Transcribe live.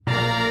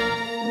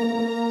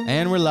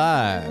And we're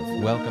live.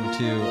 Welcome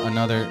to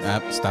another...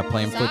 stop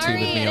playing footsie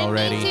with me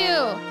already.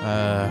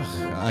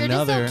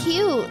 Another just so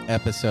cute.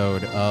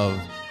 episode of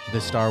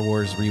the Star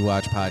Wars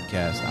Rewatch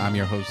Podcast. I'm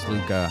your host,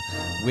 Luca.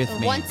 With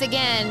me... Once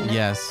again,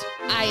 yes,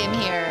 I am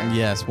here.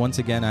 Yes, once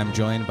again, I'm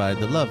joined by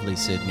the lovely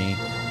Sydney,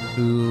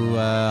 who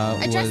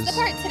I dressed the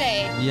part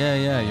today.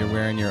 Yeah, you're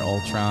wearing your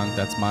Ultron.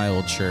 That's my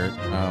old shirt.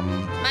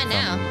 Mine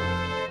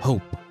now.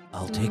 Hope.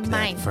 I'll take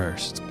Mine. that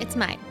first. It's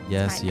mine.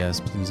 Yes,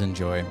 please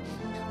enjoy.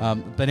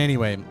 But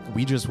anyway,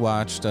 we just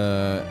watched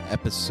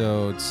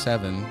episode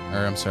 7,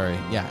 or I'm sorry,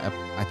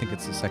 I think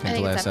it's the second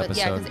to last episode.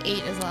 Yeah, because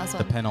 8 is the last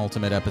one. The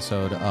penultimate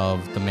episode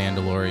of The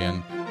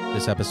Mandalorian.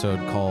 This episode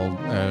called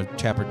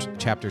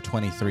Chapter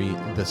 23,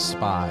 The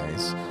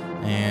Spies.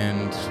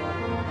 And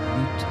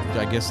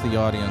I guess the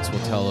audience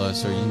will tell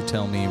us, or you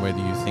tell me whether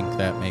you think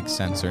that makes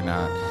sense or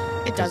not.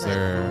 It doesn't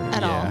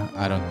at all.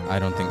 I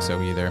don't think so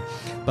either.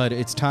 But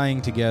it's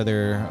tying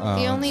together.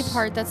 The only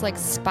part that's like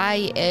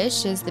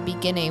spy-ish is the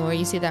beginning, where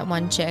you see that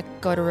one chick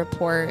go to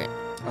report.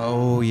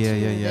 Oh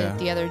yeah.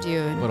 The other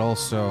dude. But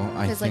also,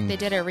 I think like they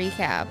did a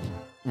recap.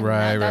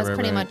 Right. That was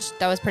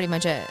pretty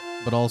much it.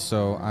 But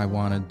also, I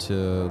wanted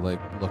to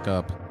look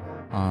up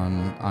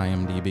on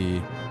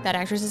IMDb that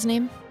actress's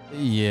name.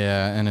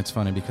 Yeah, and it's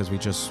funny because we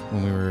just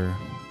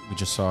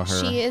saw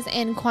her. She is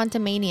in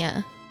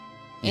Quantumania,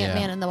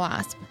 Ant-Man and the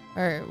Wasp,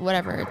 or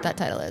whatever that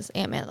title is,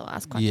 Ant-Man and the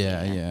Wasp.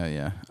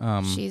 Yeah.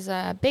 She's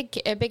a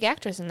big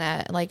actress in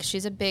that. Like,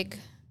 she's a big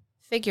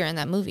figure in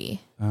that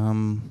movie.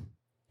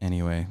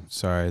 Anyway,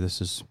 sorry.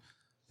 This is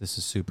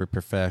super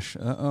profesh.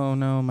 Oh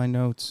no, my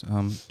notes.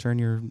 Turn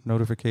your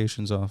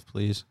notifications off,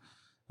 please.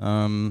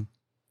 Let me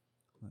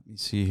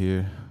see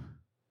here.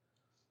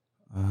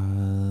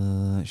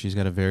 She's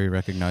got a very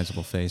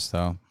recognizable face,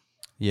 though.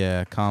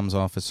 Yeah, comms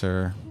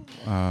officer.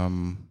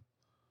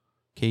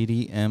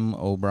 Katie M.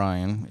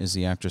 O'Brien is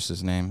the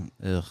actress's name.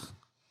 Ugh,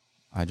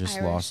 I just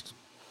Irish. lost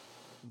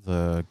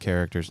the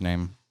character's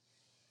name.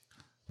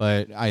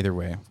 But either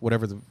way,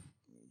 whatever the...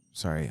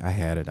 Sorry, I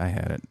had it.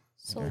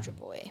 Soldier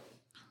Boy.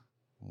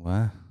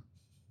 What?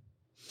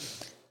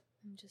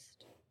 I'm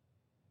just...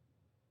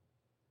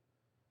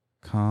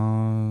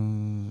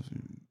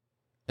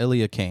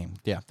 Elia Kane.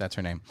 Yeah, that's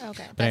her name.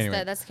 Okay,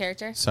 that's the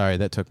character? Sorry,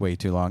 that took way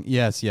too long.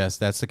 Yes,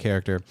 that's the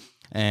character.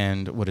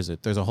 And what is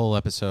it? There's a whole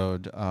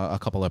episode, a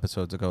couple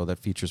episodes ago, that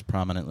features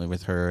prominently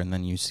with her, and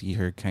then you see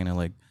her kind of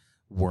like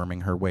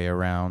worming her way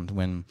around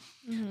when,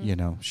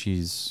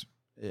 she's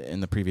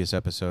in the previous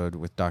episode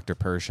with Dr.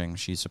 Pershing.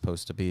 She's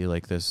supposed to be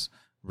like this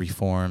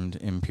reformed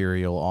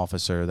Imperial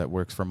officer that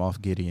works for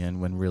Moff Gideon,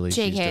 when really JK.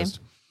 she's just...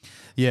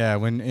 Yeah,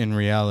 when in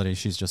reality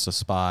she's just a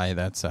spy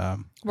that's...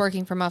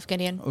 working for Moff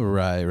Gideon.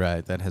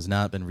 Right. That has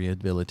not been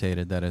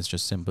rehabilitated. That is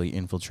just simply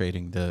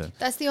infiltrating the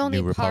That's the only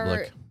New Republic.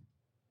 part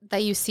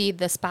that you see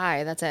the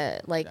spy. That's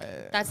it. Like,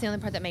 that's the only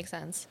part that makes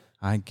sense.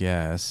 I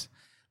guess.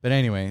 But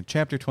anyway,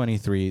 Chapter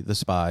 23, The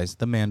Spies,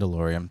 The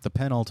Mandalorian, the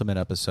penultimate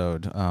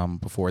episode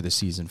before the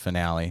season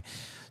finale.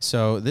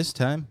 So this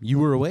time, you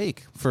were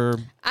awake for...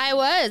 I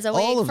was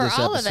awake for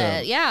all of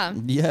it, yeah.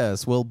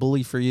 Yes, well,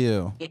 bully for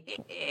you.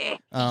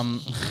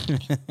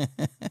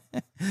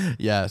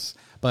 Yes,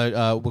 but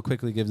we'll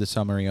quickly give the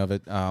summary of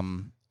it.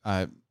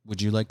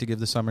 Would you like to give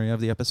the summary of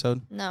the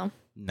episode? No.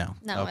 No,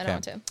 okay. I don't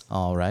want to.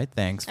 All right,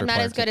 thanks. I'm not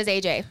as good as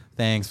AJ.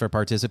 Thanks for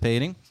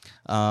participating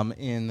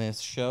in this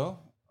show.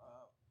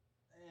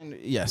 And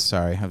yes,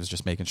 sorry, I was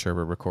just making sure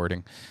we're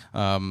recording.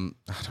 I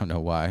don't know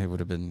why it would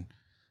have been,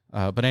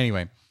 but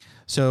anyway.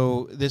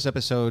 So this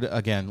episode,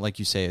 again, like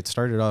you say, it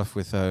started off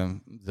with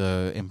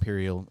the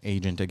Imperial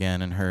agent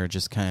again, and her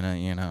just kind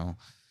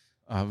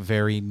of,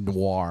 very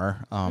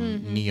noir,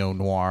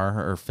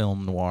 neo-noir or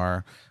film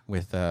noir,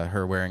 with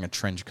her wearing a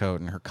trench coat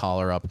and her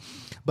collar up,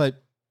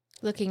 but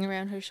looking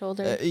around her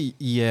shoulder.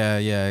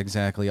 Yeah,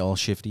 exactly. All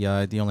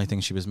shifty-eyed. The only thing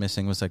she was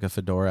missing was like a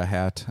fedora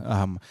hat.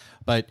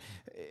 But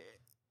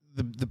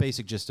the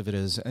basic gist of it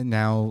is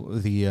now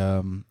the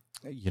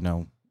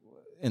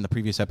in the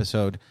previous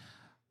episode,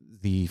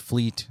 the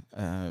fleet.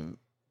 I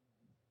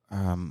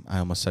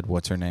almost said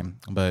what's her name,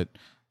 but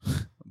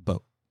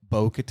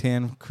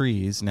Bo-Katan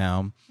Kryze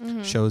now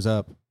shows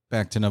up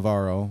back to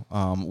Navarro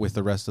with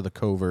the rest of the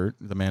covert,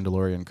 the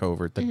Mandalorian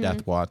covert, the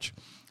Death Watch,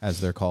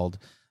 as they're called.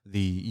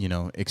 The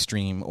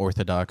extreme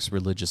Orthodox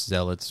religious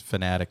zealots,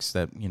 fanatics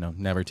that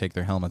never take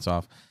their helmets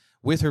off,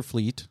 with her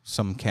fleet.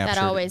 Some captured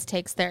that always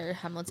takes their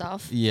helmets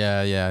off.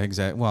 Yeah,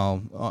 exactly.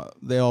 Well,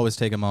 they always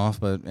take them off,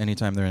 but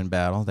anytime they're in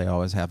battle, they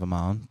always have them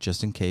on,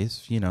 just in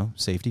case.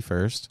 Safety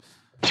first.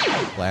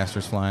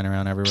 Blasters flying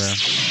around everywhere,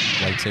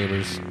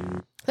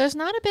 lightsabers. There's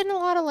not been a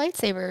lot of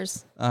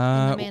lightsabers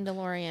in The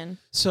Mandalorian.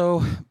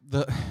 So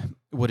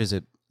what is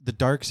it? The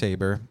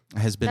Darksaber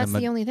has been. That's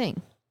the only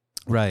thing.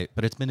 Right,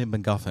 but it's been a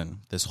MacGuffin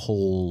this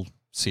whole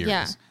series.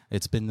 Yeah.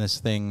 It's been this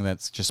thing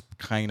that's just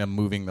kind of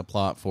moving the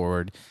plot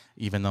forward,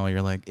 even though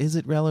you're like, is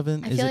it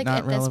relevant? Is it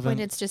not relevant? I feel like at this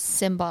point it's just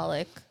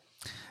symbolic.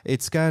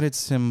 It's got its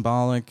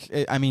symbolic...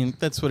 I mean,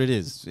 that's what it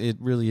is. It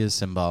really is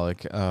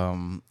symbolic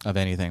of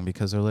anything,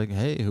 because they're like,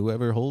 hey,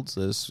 whoever holds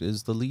this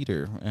is the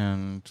leader.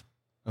 And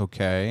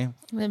okay.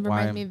 It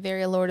reminds me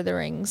very Lord of the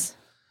Rings.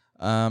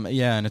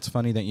 Yeah, and it's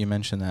funny that you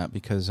mentioned that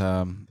because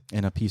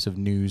in a piece of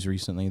news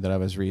recently that I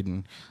was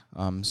reading,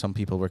 some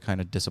people were kind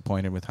of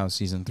disappointed with how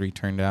season 3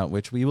 turned out,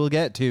 which we will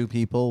get to.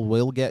 People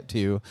will get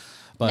to.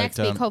 But, next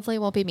week, hopefully, it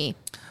won't be me.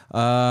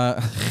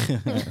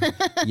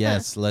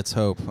 Yes, let's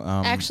hope.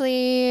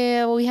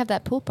 Actually, we have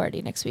that pool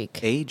party next week.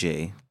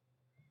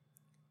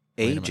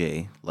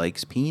 AJ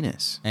likes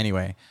penis.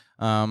 Anyway,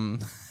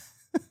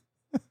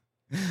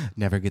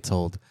 never gets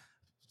old.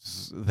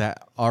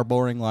 That our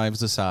boring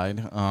lives aside,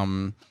 It's not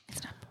boring.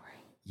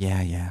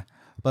 yeah,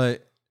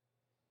 but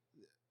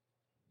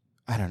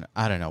I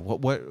don't know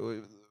what.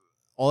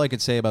 All I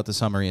could say about the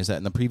summary is that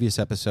in the previous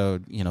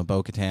episode,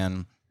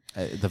 Bo-Katan,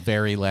 the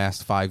very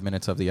last 5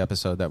 minutes of the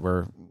episode that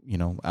were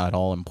at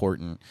all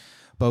important,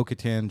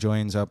 Bo-Katan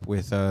joins up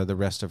with the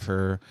rest of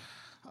her.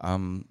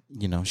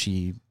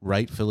 She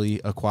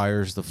rightfully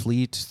acquires the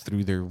fleet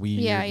through their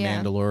weird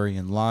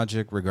Mandalorian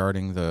logic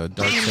regarding the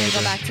dark saber. They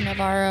go back to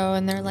Navarro,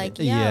 and they're like,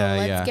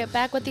 let's get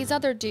back with these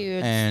other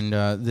dudes. And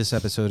this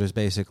episode is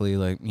basically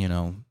like,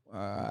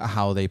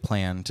 how they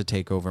plan to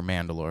take over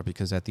Mandalore,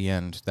 because at the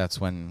end,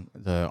 that's when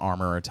the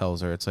armorer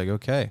tells her, it's like,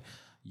 okay,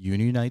 you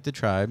unite the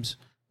tribes.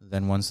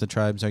 Then once the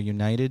tribes are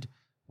united,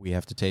 we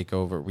have to take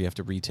over. We have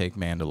to retake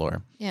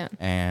Mandalore. Yeah.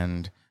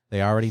 And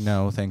they already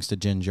know, thanks to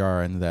Din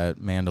Djarin, that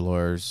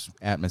Mandalore's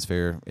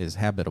atmosphere is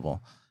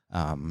habitable,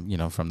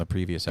 from the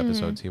previous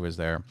episodes he was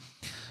there.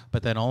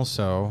 But then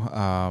also,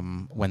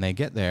 when they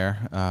get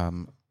there,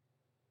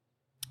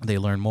 they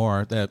learn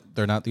more that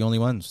they're not the only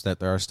ones, that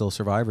there are still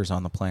survivors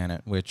on the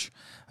planet, which,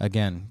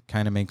 again,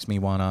 kind of makes me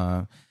want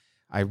to...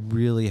 I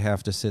really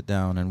have to sit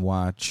down and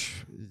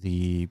watch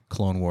the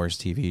Clone Wars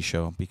TV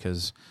show,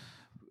 because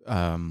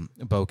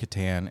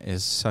Bo-Katan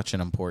is such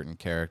an important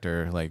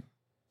character, like,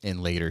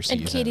 in later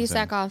seasons. And Katie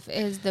Sackhoff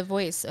is the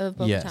voice of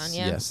Bo-Katan,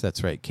 Yes,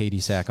 that's right. Katie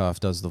Sackhoff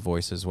does the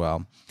voice as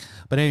well.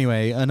 But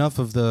anyway, enough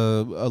of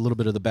a little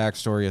bit of the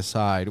backstory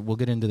aside. We'll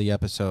get into the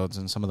episodes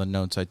and some of the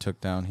notes I took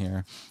down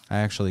here. I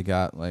actually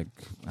got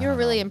You were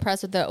really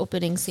impressed with the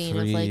opening scene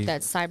of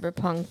that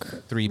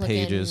cyberpunk 3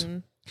 pages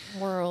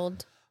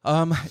world.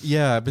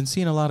 Yeah, I've been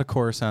seeing a lot of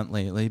Coruscant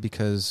lately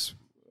because,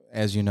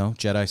 as you know,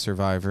 Jedi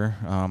Survivor,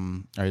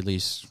 or at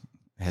least...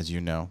 as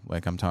you know,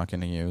 like I'm talking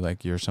to you,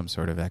 like you're some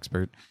sort of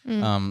expert.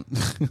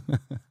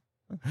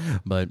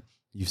 But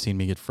you've seen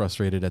me get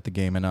frustrated at the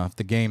game enough.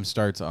 The game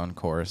starts on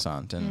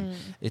Coruscant, and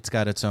it's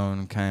got its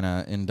own kind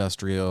of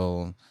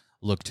industrial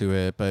look to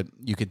it, but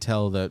you could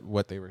tell that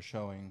what they were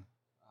showing,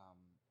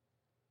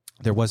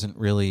 there wasn't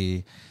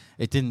really...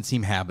 It didn't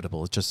seem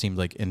habitable. It just seemed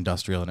like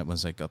industrial, and it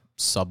was like a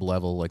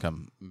sub-level, like a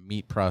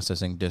meat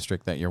processing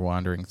district that you're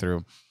wandering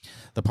through.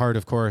 The part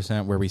of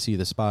Coruscant where we see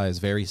the Spies,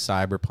 very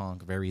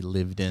cyberpunk, very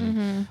lived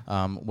in.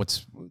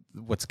 What's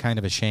kind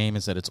of a shame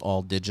is that it's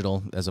all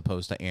digital as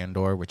opposed to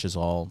Andor, which is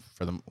all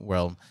for the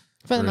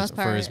most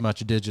part. For as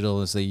much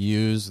digital as they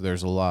use,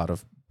 there's a lot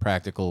of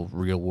practical,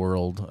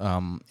 real-world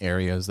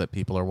areas that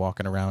people are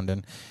walking around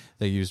in.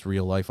 They used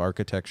real-life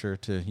architecture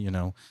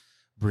to,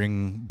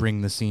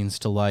 bring the scenes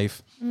to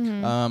life.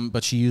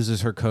 But she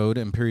uses her code,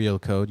 Imperial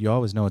code. You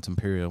always know it's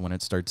Imperial when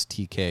it starts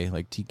TK,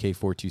 like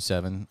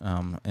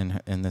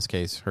TK427. In this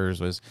case, hers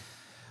was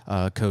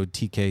code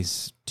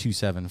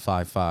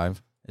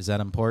TK2755. Is that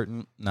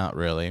important? Not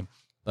really.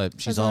 But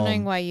she's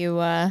wondering why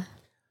you...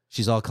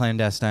 She's all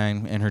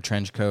clandestine in her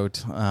trench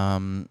coat,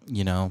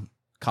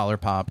 collar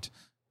popped.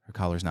 Her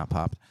collar's not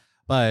popped.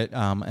 But,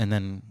 and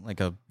then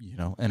like an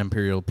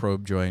Imperial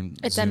probe droid.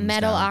 It's a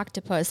metal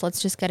octopus.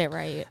 Let's just get it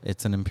right.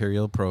 It's an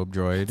Imperial probe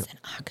droid. It's an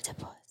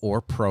octopus.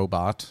 Or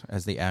probot,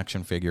 as the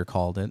action figure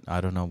called it. I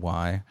don't know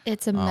why.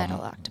 It's a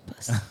metal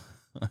octopus.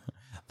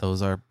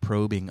 Those are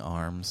probing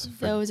arms.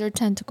 Those are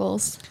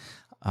tentacles.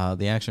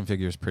 The action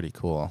figure is pretty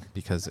cool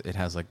because it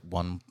has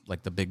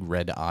the big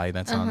red eye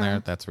that's on there.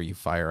 That's where you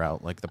fire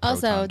out like the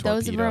proton torpedo.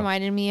 Those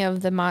reminded me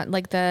of not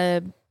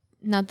the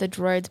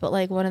droids, but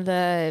like one of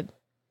the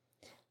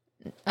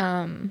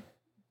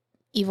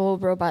evil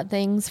robot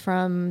things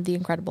from The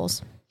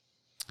Incredibles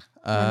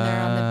when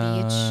they're on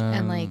the beach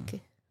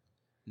and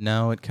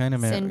no, it kind of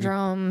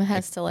Syndrome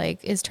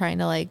is trying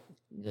to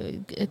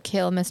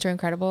kill Mr.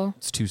 Incredible.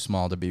 It's too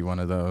small to be one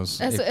of those.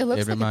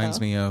 It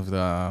reminds me of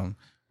the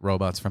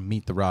robots from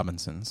Meet the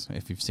Robinsons,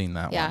 if you've seen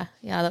that one.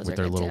 Yeah, those with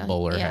their little too.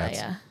 bowler hats.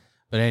 Yeah.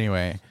 But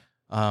anyway,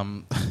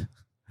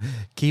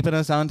 keeping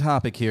us on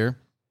topic here.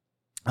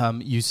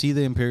 You see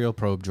the Imperial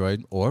probe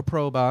droid or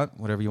probot,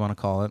 whatever you want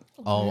to call it.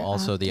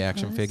 Also the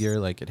action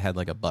figure, it had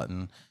a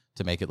button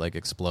to make it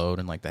explode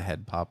and the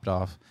head popped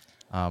off.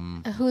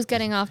 Who's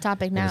getting off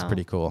topic now? It was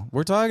pretty cool.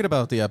 We're talking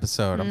about the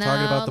episode. I'm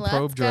talking about the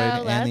probe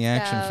droid and the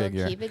action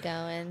figure. Keep it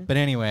going. But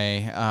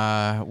anyway,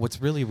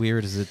 what's really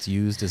weird is it's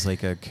used as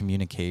a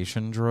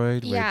communication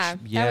droid. Yeah,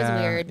 that was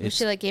weird.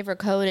 She gave her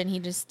code and he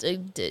just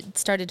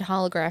started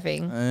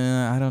holographing.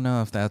 I don't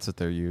know if that's what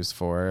they're used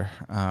for.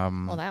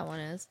 Well, that one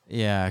is.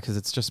 Yeah, because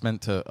it's just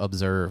meant to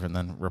observe and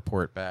then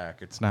report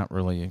back. It's not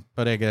really.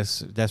 But I guess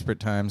desperate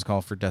times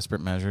call for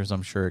desperate measures.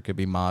 I'm sure it could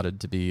be modded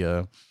to be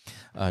a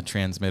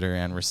transmitter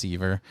and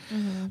receiver.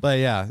 But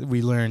yeah,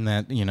 we learn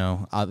that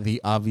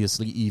the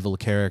obviously evil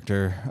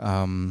character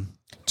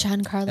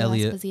Giancarlo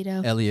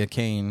Esposito, Elia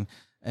Kane,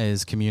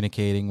 is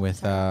communicating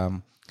with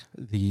with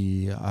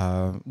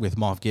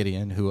Moff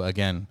Gideon, who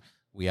again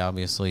we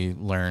obviously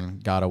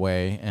learn got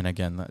away, and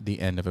again the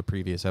end of a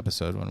previous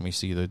episode when we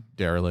see the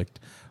derelict,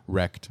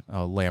 wrecked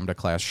Lambda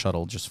class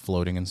shuttle just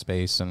floating in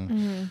space,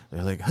 and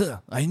they're like,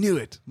 I knew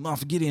it.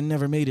 Moff Gideon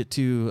never made it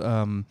to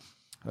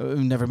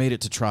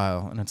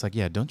trial. And it's like,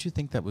 yeah, don't you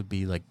think that would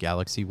be like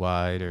galaxy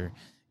wide or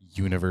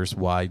universe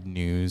wide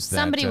news?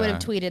 Somebody would have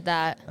tweeted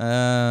that.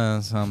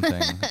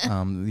 Something.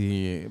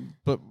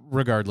 But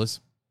regardless.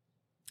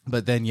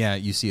 But then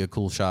you see a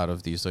cool shot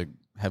of these like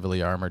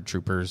heavily armored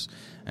troopers,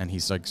 and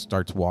he's like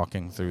starts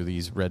walking through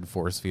these red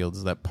force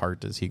fields that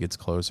part as he gets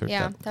closer.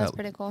 Yeah, that was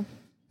pretty cool.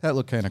 That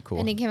looked kind of cool.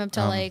 And he came up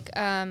to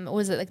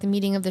was it like the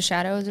meeting of the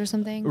shadows or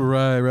something?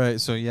 Right.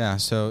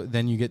 So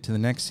then you get to the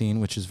next scene,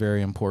 which is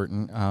very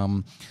important.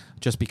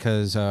 Just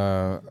because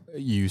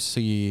you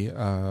see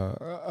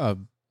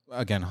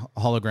again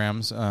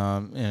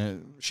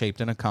holograms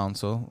shaped in a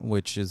console,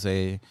 which is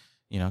a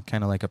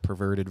kind of like a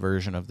perverted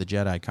version of the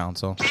Jedi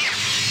console.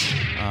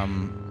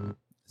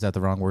 Is that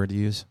the wrong word to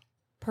use?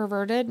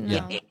 Perverted?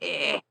 No.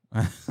 Yeah.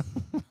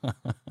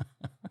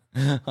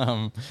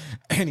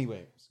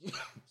 Anyway,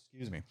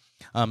 excuse me.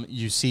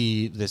 You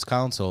see this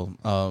console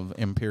of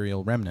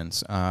Imperial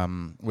remnants,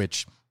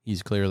 which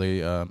he's clearly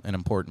an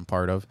important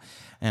part of,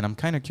 and I'm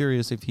kind of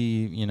curious if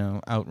he,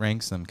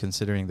 outranks them,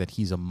 considering that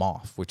he's a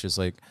Moff, which is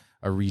like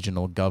a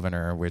regional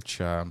governor, which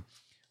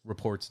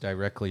reports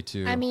directly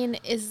to. I mean,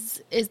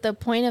 is the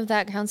point of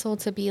that council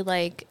to be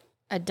like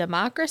a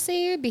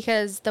democracy?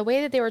 Because the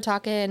way that they were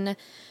talking,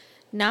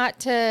 not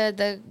to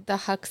the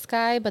Hux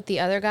guy, but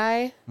the other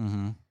guy.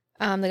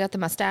 They got the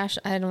mustache.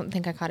 I don't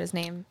think I caught his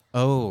name.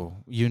 Oh,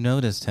 you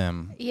noticed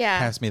him. Yeah.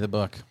 Pass me the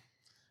book.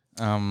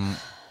 Do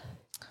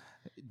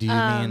you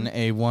mean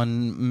a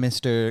one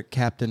Mr.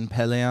 Captain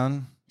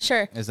Peleon?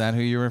 Sure. Is that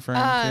who you're referring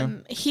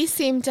to? He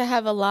seemed to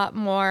have a lot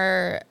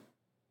more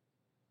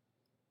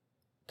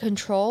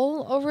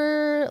control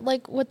over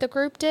like what the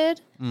group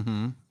did.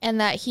 And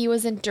that he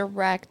was in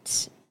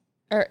direct,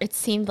 or it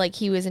seemed like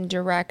he was in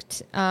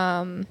direct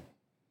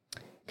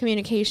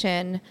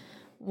communication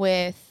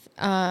with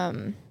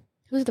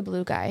who's the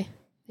blue guy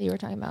that you were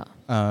talking about?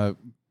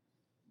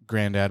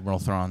 Grand Admiral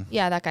Thrawn.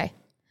 Yeah, that guy.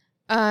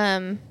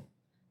 And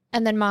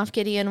then Moff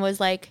Gideon was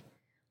like,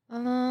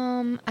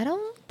 I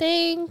don't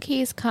think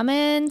he's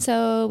coming,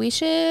 so we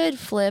should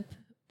flip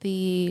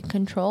the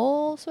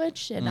control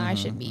switch, and I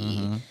should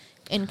be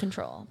in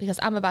control because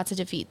I'm about to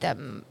defeat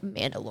them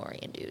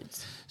Mandalorian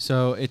dudes.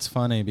 So it's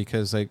funny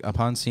because like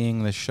upon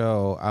seeing the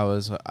show,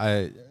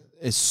 I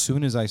as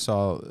soon as I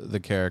saw the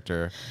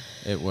character,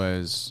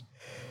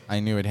 I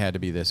knew it had to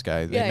be this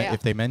guy.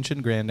 If they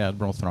mentioned Grand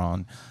Admiral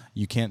Thrawn,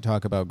 you can't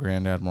talk about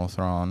Grand Admiral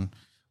Thrawn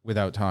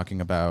without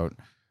talking about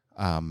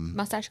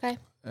mustache guy.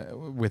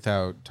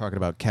 Without talking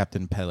about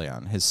Captain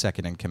Peleon, his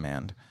second in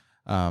command.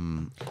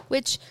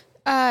 Which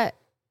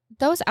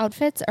those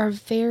outfits are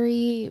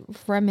very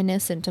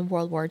reminiscent of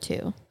World War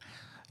II.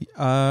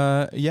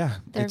 Yeah,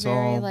 they're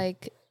very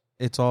like.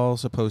 It's all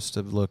supposed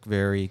to look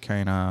very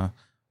kind of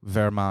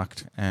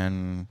Wehrmacht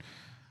and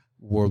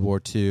World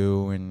War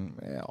II, and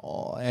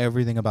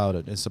everything about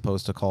it is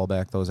supposed to call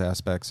back those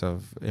aspects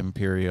of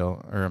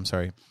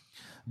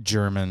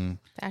German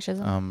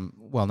fascism.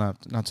 Well,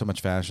 not so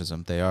much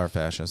fascism. They are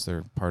fascists.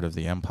 They're part of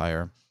the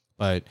empire,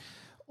 but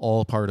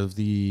all part of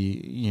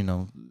the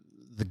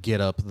the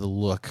get up, the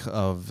look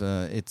of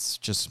it's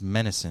just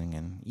menacing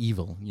and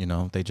evil.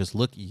 They just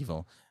look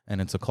evil,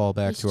 and it's a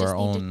callback to our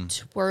own.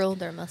 To twirl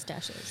their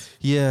mustaches.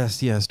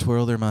 Yes,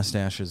 twirl their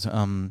mustaches.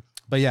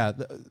 But yeah.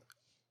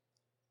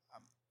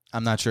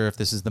 I'm not sure if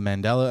this is the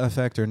Mandela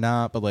effect or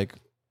not, but like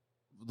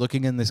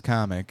looking in this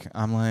comic,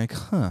 I'm like,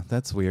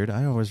 that's weird.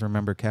 I always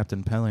remember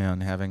Captain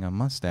Peleon having a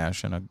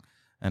mustache and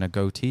a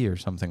goatee or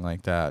something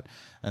like that.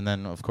 And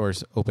then, of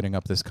course, opening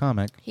up this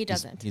comic, he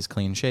doesn't. He's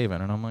clean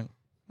shaven, and I'm like,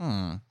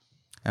 am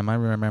I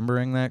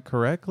remembering that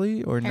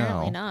correctly or no?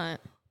 Apparently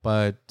not.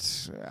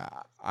 But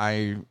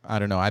I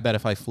don't know. I bet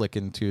if I flick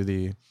into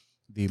the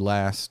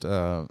last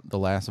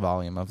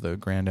volume of the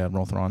Grand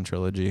Admiral Thrawn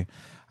trilogy,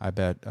 I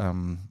bet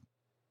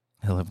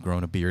he'll have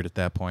grown a beard at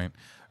that point.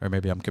 Or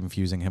maybe I'm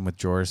confusing him with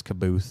Joris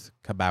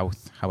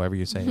Cabouth, however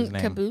you say his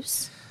name.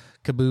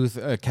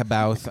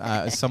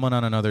 Cabouth. Someone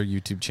on another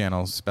YouTube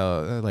channel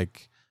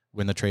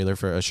when the trailer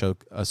for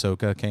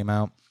Ahsoka came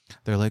out,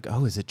 they're like,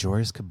 oh, is it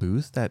Joris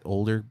Cabouth, that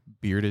older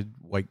bearded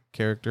white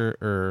character,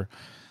 or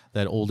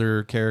that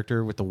older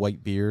character with the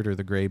white beard or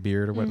the gray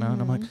beard or whatnot?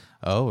 And I'm like,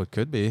 oh, it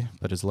could be.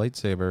 But his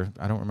lightsaber,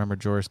 I don't remember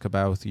Joris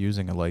Cabouth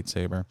using a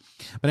lightsaber.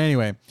 But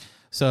anyway...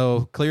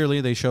 So clearly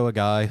they show a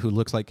guy who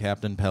looks like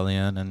Captain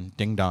Peleon, and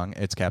ding dong,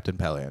 it's Captain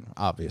Peleon,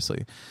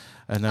 obviously.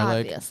 And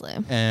they're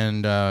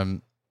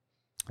and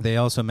they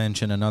also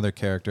mention another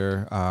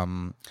character,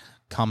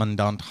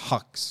 Commandant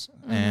Hux.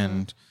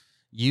 And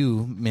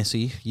you,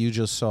 Missy, you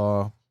just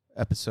saw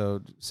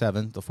episode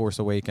 7, The Force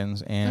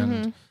Awakens,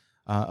 and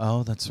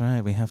Oh, that's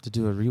right. We have to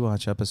do a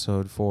rewatch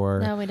episode for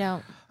No, we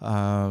don't.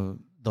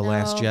 The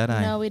Last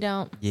Jedi. No, we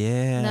don't.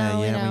 Yeah,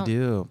 No, we don't.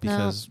 do.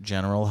 Because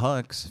General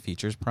Hux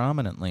features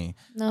prominently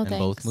in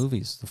both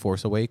movies, The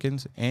Force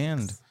Awakens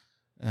and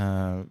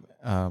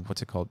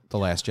what's it called? The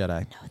Last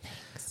Jedi. No,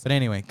 thanks. But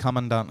anyway,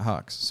 Commandant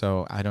Hux.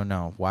 So I don't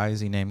know. Why is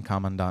he named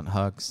Commandant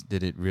Hux?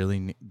 Did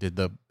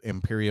the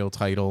Imperial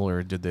title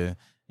or did the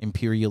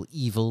Imperial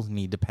evil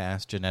need to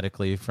pass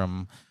genetically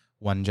from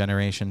one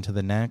generation to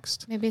the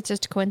next? Maybe it's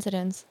just a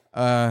coincidence.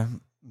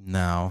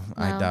 No.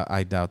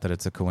 I doubt that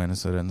it's a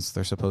coincidence.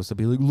 They're supposed to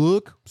be like,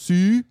 look,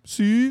 see,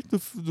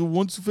 the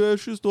once a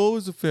fascist,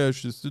 always a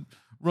fascist. It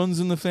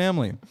runs in the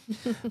family.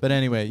 But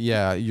anyway,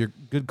 yeah, you're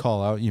good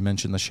call out. You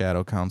mentioned the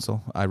Shadow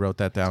Council. I wrote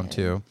that down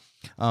too.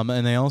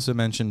 And they also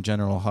mentioned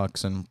General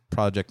Hux and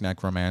Project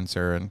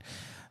Necromancer, and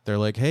they're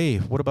like, hey,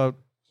 what about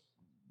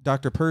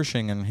Dr.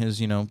 Pershing and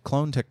his,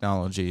 clone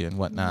technology and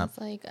whatnot? It's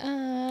like,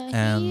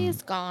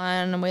 he's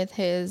gone with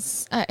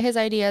his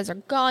ideas are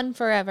gone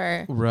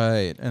forever.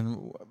 Right.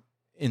 And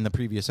in the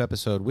previous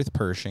episode with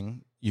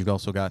Pershing, you've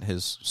also got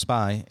his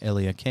spy,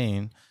 Elia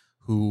Kane,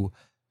 who,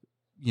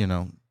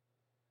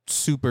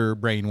 super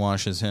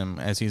brainwashes him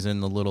as he's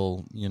in the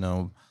little,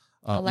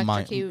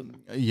 electrocute.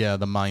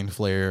 The mind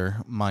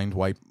flare, mind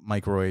wipe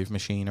microwave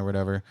machine or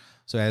whatever.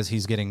 So as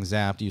he's getting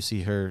zapped, you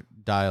see her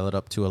dial it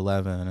up to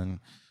 11 and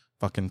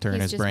fucking turn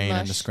his brain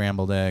into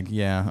scrambled egg.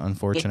 Yeah,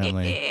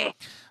 unfortunately.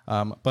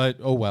 But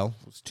oh well,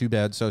 it's too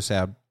bad, so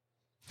sad.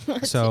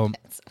 So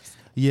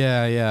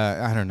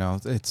yeah, I don't know.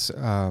 It's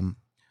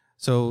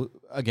so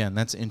again,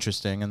 that's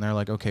interesting. And they're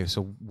like, okay,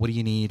 so what do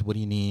you need? What do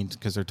you need?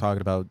 Because they're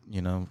talking about,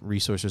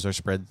 resources are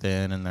spread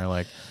thin, and they're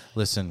like,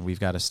 listen, we've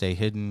got to stay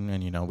hidden,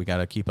 and we got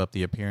to keep up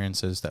the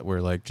appearances that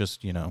we're like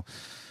just, feuding.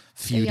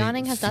 The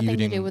yawning has nothing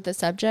to do with the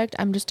subject.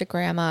 I'm just a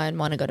grandma and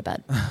want to go to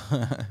bed.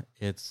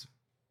 It's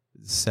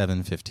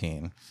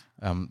 7:15.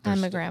 I'm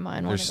a grandma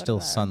and there's still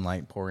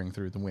sunlight pouring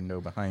through the window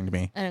behind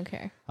me. I don't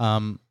care.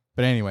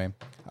 But anyway,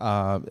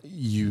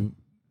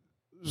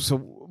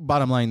 so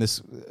bottom line,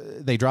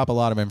 they drop a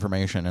lot of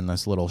information in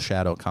this little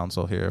Shadow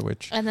Council here,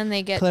 which and then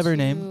they get clever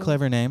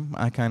name.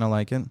 I kind of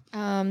like it.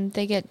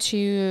 They get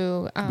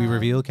to we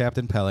reveal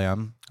Captain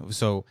Pelion.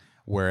 So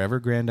wherever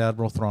Grand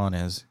Admiral Thrawn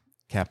is,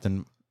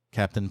 Captain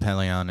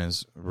Pelion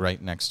is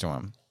right next to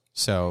him.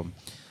 So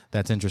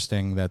that's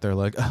interesting that they're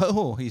like,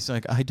 oh, he's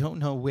like, I don't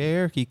know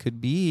where he could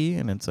be.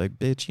 And it's like,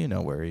 bitch, you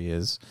know where he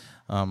is.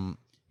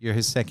 You're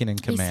his second in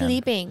command. He's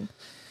sleeping.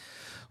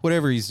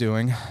 Whatever he's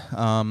doing.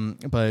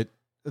 But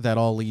that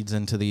all leads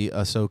into the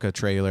Ahsoka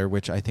trailer,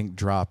 which I think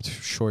dropped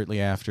shortly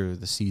after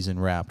the season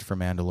wrapped for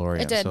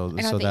Mandalorian. It did. So,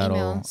 I got the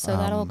email. So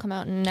that'll come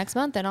out next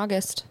month in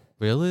August.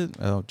 Really?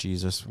 Oh,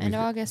 Jesus. End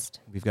of August.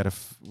 We've got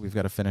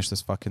to finish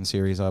this fucking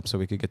series up so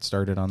we could get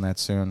started on that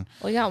soon.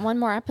 We got one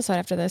more episode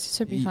after this. This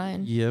should be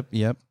fine.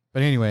 Yep.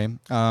 But anyway,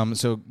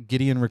 so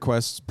Gideon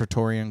requests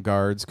Praetorian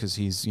guards because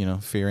he's,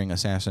 fearing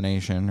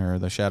assassination, or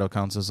the Shadow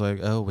Council's like,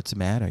 oh, what's the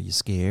matter? Are you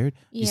scared?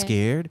 Yeah. You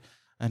scared?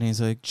 And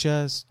he's like,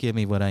 just give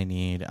me what I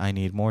need. I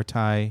need more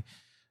TIE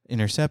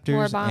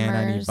interceptors, and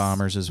I need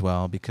bombers as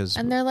well, because...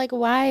 And they're like,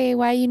 why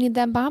you need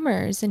them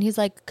bombers? And he's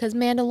like, because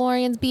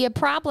Mandalorians be a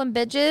problem,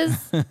 bitches.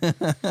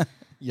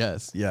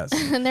 Yes.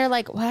 And they're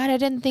like, what? I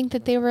didn't think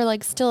that they were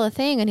like still a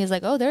thing. And he's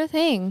like, oh, they're a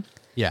thing.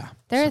 Yeah.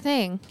 They're a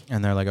thing.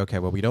 And they're like, okay,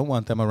 well, we don't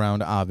want them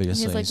around,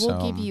 obviously. And he's like,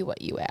 we'll give you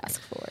what you ask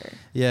for.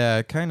 Yeah,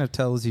 it kind of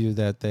tells you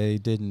that they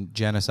didn't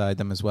genocide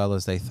them as well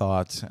as they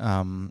thought.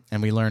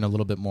 And we learn a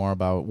little bit more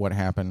about what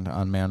happened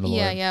on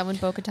Mandalore. Yeah, when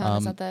Bo-Katan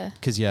is at the...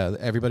 Because,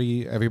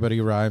 everybody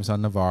arrives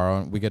on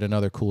Navarro. We get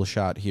another cool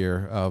shot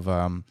here of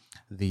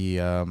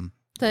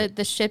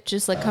the ship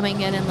just like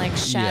coming in and like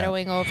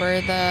shadowing over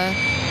the...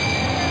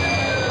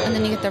 And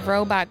then you get the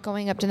robot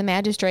going up to the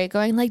magistrate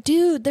going like,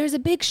 dude, there's a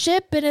big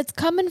ship and it's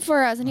coming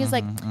for us. And he's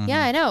like,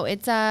 yeah, I know.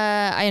 It's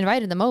I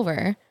invited them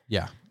over.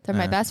 Yeah. They're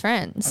my best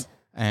friends.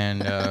 And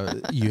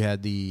you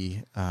had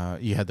the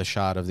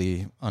shot of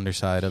the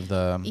underside of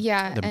the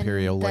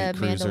Imperial light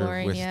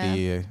cruiser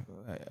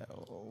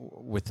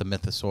with the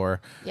mythosaur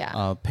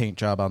paint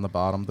job on the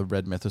bottom, the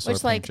red mythosaur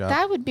paint job.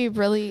 That would be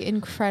really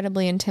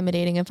incredibly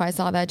intimidating if I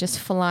saw that just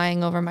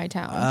flying over my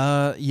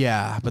town.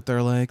 Yeah, but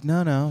they're like,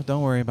 no,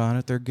 don't worry about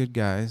it. They're good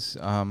guys.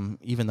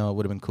 Even though it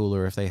would have been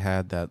cooler if they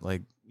had that,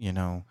 like,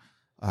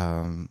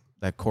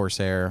 that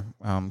Corsair,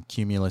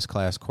 Cumulus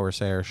class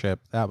Corsair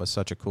ship. That was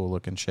such a cool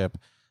looking ship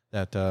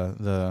that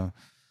the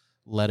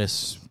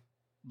lettuce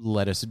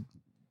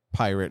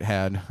pirate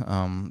had,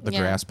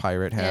 grass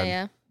pirate had.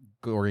 Yeah.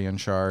 Gorian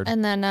shard.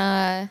 And then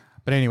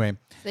but anyway,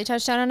 they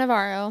touched down on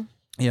Navarro.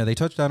 Yeah, they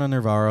touched down on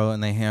Navarro,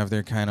 and they have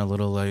their kind of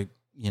little, like,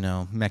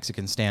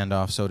 Mexican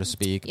standoff, so to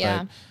speak. Yeah.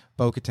 But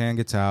Bo-Katan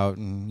gets out,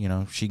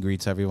 and she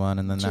greets everyone,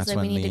 and then she's that's like,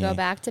 when we need to go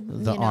back to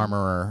the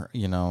armorer,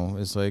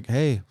 is like,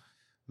 hey,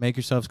 make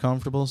yourselves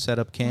comfortable, set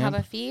up camp, have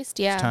a feast.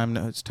 Yeah,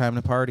 it's time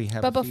to party.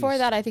 But before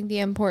that, I think the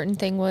important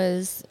thing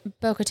was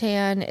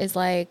Bo-Katan is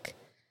like,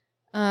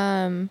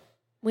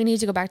 we need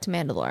to go back to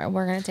Mandalore.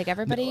 We're gonna take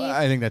everybody. No,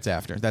 I think that's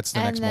after. That's the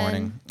And next then-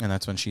 morning, and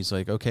that's when she's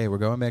like, "Okay, we're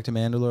going back to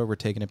Mandalore. We're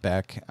taking it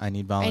back. I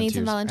need volunteers. I need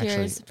some volunteers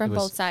Actually, from it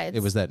was- both sides.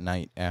 It was that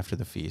night after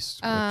the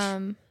feast.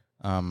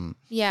 Which,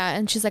 Yeah,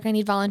 and she's like, I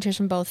need volunteers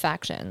from both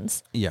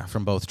factions. yeah,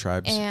 from both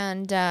tribes.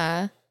 And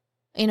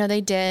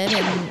they did,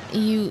 and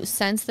you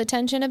sense the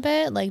tension a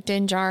bit. Like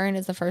Din Djarin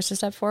is the first to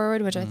step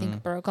forward, which I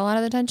think broke a lot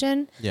of the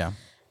tension. Yeah.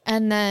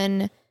 And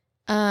then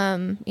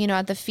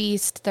at the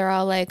feast, they're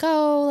all like,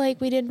 oh, like,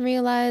 we didn't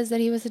realize that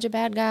he was such a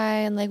bad guy,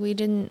 and like, we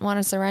didn't want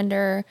to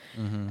surrender.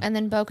 And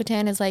then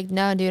Bo-Katan is like,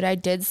 no, dude, I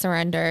did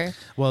surrender.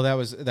 Well, that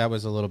was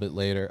a little bit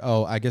later.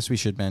 Oh, I guess we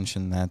should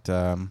mention that,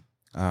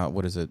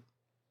 what is it?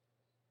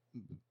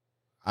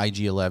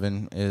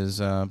 IG-11 is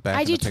back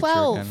in the picture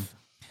IG-12. again.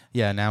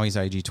 Yeah, now he's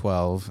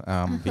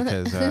IG-12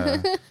 because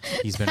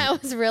he's been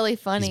That was really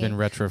funny. he's been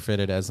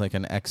retrofitted as like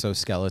an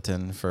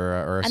exoskeleton for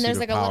or a and suit there's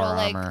of like a power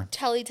little armor. like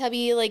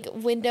Teletubby like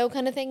window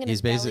kind of thing in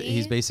his belly.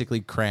 He's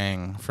basically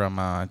Krang from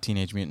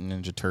Teenage Mutant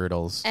Ninja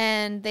Turtles.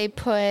 And they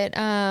put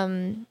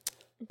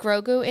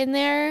Grogu in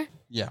there.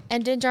 Yeah.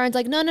 And Din Djarin's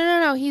like,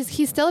 no.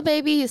 He's still a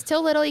baby. He's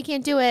still little. He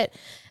can't do it.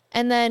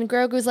 And then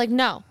Grogu's like,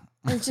 no.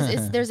 It's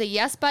just there's a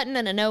yes button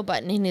and a no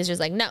button, and he's just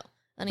like, no.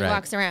 And he Right.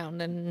 walks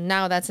around, and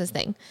now that's his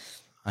thing.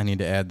 I need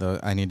to add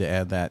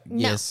that. No.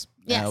 Yes.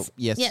 Yes. No.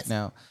 Yes. Yes.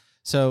 No.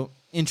 So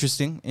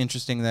interesting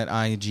that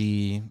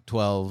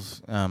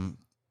IG-12.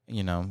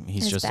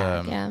 He's His just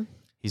back,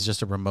 he's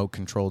just a remote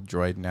controlled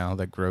droid now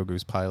that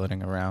Grogu's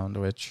piloting around.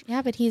 Which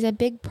yeah, but he's a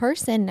big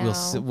person now.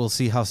 we'll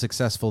see how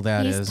successful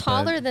that is. He's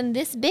taller than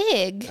this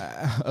big.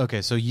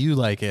 Okay, so you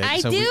like it.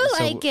 I so do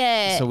like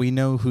it. So we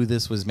know who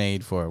this was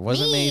made for. It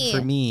wasn't made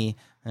for me.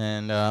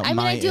 And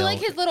I do like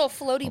his little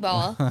floaty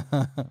ball.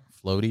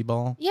 floaty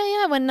ball.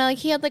 Yeah. When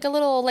he had like a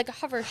little like a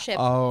hover ship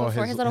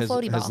before his little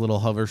floaty ball. His little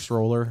hover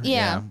stroller.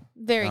 Yeah.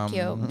 Very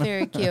cute.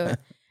 Very cute.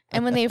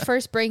 And when they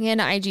first bring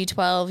in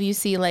IG-12, you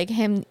see like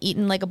him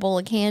eating like a bowl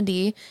of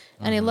candy,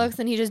 and he looks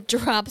and he just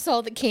drops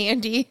all the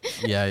candy.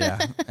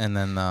 Yeah. And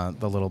then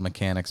the little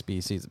mechanic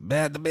species,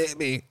 bad the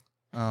baby.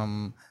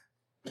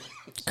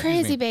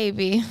 Crazy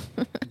baby.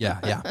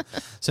 Yeah.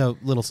 So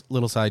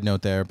little side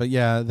note there, but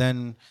yeah,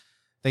 then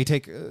they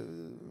take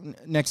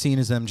next scene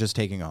is them just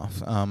taking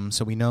off.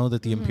 So we know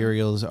that the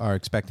Imperials are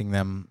expecting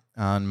them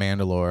on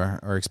Mandalore,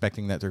 or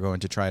expecting that they're going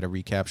to try to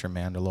recapture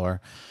Mandalore.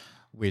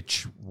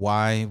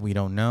 Why we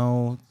don't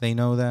know. They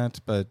know that,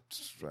 but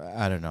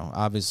I don't know.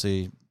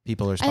 Obviously,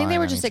 people are I spying think they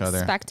were on just each other.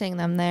 expecting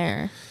them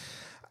there.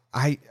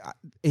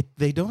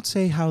 They don't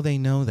say how they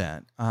know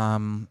that,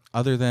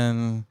 other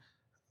than,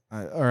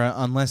 or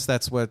unless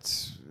that's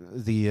what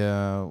the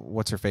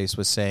what's her face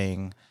was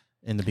saying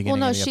in the beginning. Well,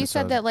 no, of the she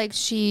said episode.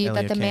 that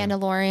that the came.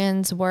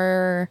 Mandalorians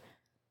were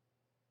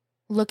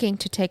looking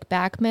to take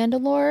back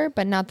Mandalore,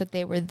 but not that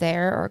they were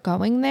there or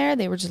going there.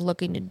 They were just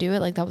looking to do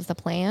it. Like that was the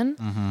plan.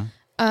 Mm-hmm.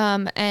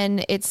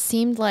 And it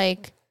seemed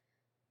like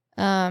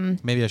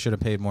Maybe I should have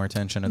paid more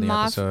attention to the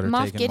episode or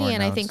Moff taken Gideon, more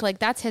notes. I think like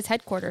that's his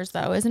headquarters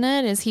though, isn't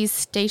it? Is he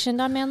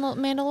stationed on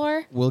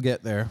Mandalore? We'll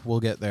get there.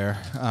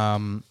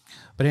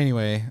 But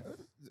anyway,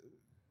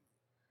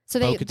 So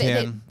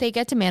Bo-Katan. they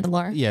get to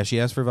Mandalore. yeah, she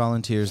asked for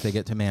volunteers. They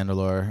get to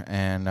Mandalore,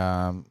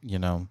 and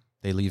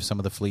they leave some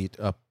of the fleet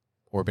up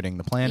orbiting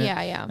the planet.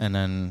 Yeah. And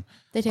then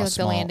They take a like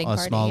the landing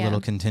party. small yeah. little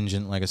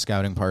contingent, like a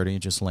scouting party,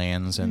 just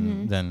lands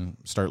and then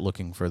start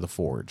looking for the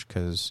forge,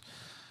 because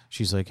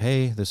she's like,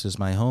 "Hey, this is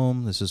my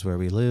home. This is where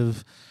we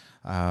live.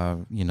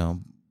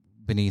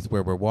 Beneath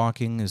where we're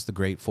walking is the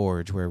Great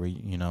Forge, where we,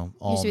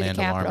 all Used to be the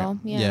capital, Mandalorian.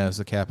 yeah. It's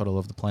the capital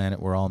of the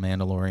planet, where all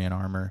Mandalorian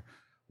armor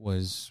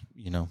was,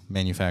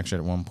 manufactured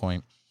at one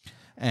point,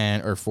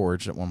 or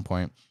forged at one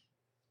point."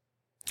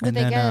 But And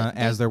then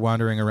as they're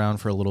wandering around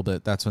for a little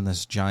bit, that's when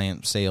this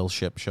giant sail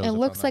ship shows up. It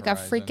looks on like the a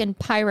horizon. freaking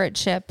pirate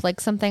ship, like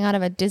something out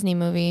of a Disney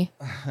movie.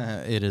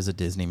 It is a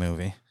Disney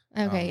movie.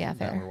 Okay, yeah,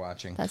 that we're fair.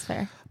 watching. That's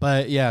fair.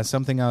 But yeah,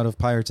 something out of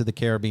Pirates of the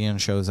Caribbean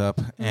shows up,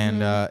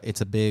 and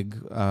it's a big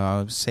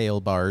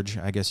sail barge,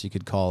 I guess you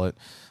could call it,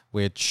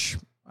 which,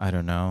 I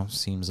don't know,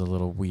 seems a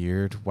little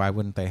weird. Why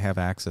wouldn't they have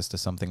access to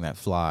something that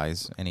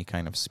flies, any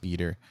kind of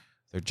speeder?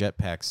 Their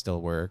jetpacks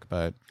still work,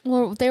 but...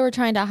 Well, they were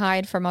trying to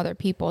hide from other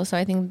people, so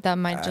I think that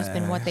might just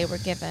been what they were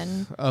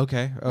given.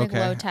 Okay. Like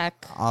low tech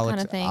kind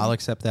of thing. I'll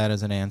accept that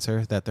as an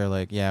answer, that they're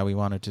like, yeah, we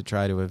wanted to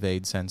try to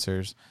evade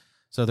sensors.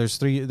 So there's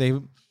three...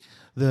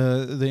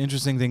 The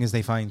interesting thing is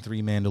they find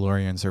 3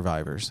 Mandalorian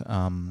survivors,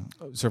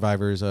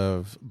 survivors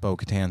of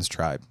Bo-Katan's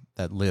tribe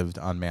that lived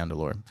on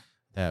Mandalore,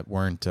 that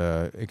weren't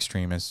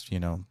extremists,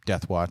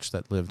 Death Watch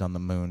that lived on the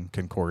moon,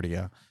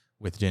 Concordia,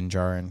 with Din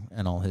Djarin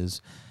and all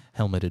his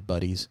helmeted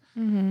buddies.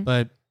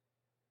 But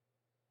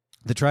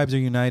the tribes are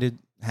united.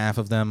 Half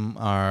of them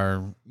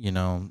are,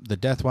 the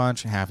Death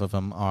Watch. Half of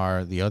them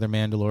are the other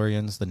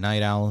Mandalorians, the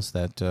Night Owls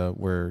that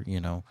were,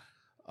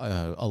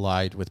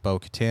 allied with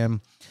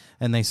Bo-Katan.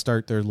 And they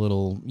start their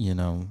little,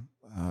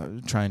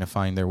 trying to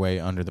find their way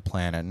under the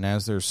planet. And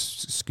as they're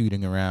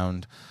scooting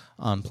around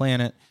on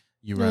planet,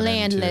 you run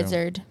Land into...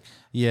 lizard.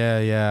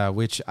 Yeah.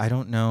 Which I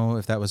don't know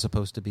if that was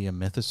supposed to be a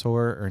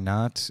mythosaur or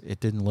not. It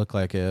didn't look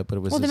like it, but it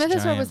was. Well, the this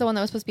mythosaur giant, was the one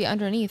that was supposed to be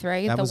underneath,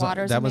 right? that The was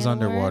waters. that of was Mandalore?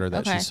 underwater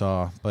that Okay. she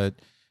saw, but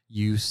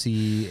you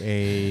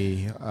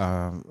see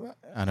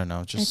I don't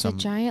know, just It's some a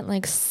giant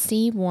like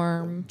sea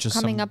worm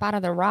coming up out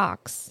of the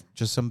rocks.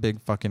 just some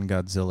big fucking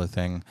Godzilla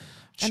thing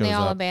shows And they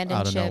all up abandon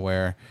out of ship.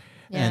 nowhere.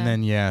 Yeah. And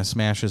then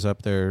smashes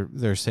up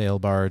their sail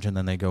barge, and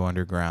then they go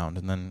underground.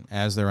 And then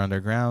as they're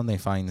underground, they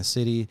find the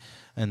city,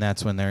 and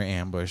that's when they're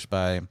ambushed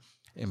by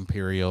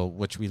Imperial,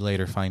 which we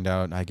later find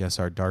out I guess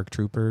are Dark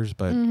Troopers,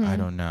 but I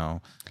don't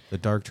know. The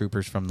Dark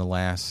Troopers from the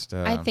last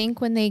I think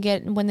when they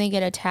get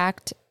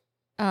attacked,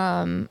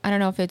 I don't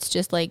know if it's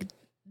just like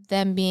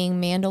them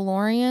being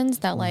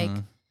Mandalorians that like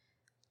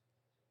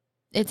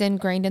it's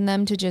ingrained in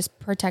them to just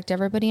protect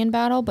everybody in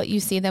battle, but you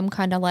see them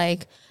kind of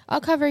like,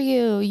 I'll cover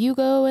you, you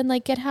go and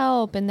like get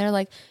help, and they're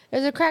like,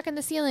 there's a crack in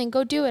the ceiling,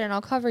 go do it and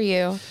I'll cover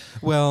you.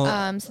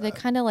 Well, so they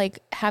kind of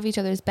like have each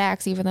other's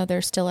backs even though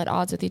they're still at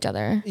odds with each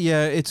other.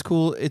 yeah, it's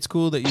cool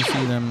that you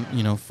see them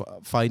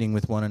fighting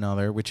with one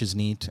another, which is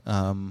neat,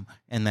 and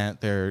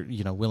that they're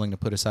willing to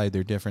put aside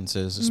their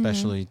differences,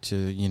 especially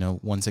to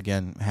once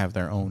again have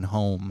their own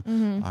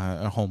home,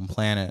 a home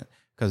planet,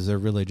 because they're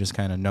really just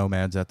kind of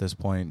nomads at this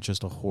point,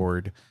 just a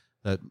horde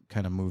that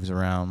kind of moves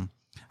around.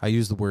 I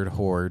use the word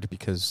horde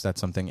because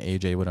that's something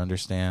AJ would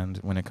understand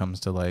when it comes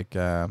to like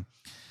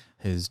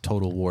his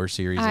Total War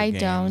series of games. I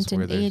don't,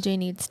 and AJ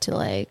needs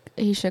to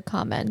he should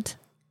comment.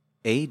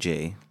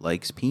 AJ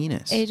likes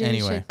penis.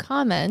 AJ should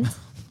comment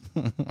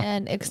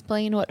and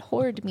explain what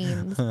horde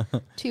means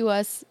to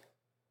us.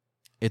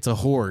 It's a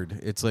horde.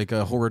 It's like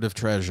a horde of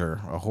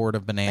treasure, a horde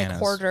of bananas. Like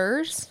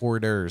hoarders?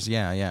 Hoarders,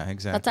 yeah,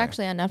 exactly. That's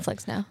actually on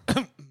Netflix now.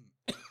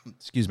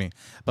 Excuse me.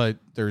 But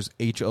there's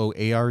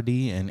HOARD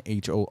and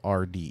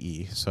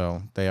HORDE,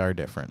 so they are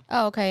different.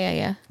 Oh, okay,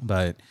 yeah.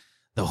 But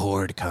the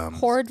horde comes.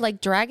 Horde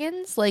like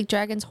dragons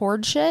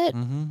hoard shit?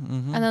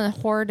 And then the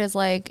horde is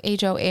like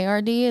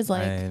HOARD is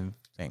like... I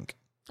think.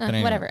 But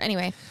whatever,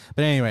 anyway.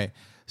 But anyway,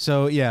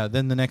 so yeah,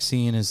 then the next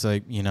scene is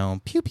like,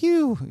 pew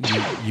pew.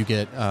 You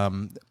get...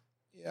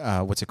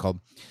 what's it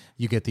called?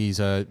 You get these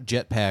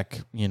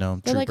jetpack,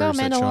 They're like, oh,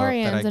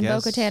 Mandalorians, and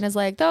Bo-Katan is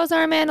like, those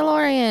are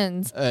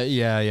Mandalorians.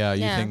 Yeah.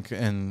 You think,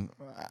 and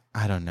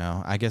I don't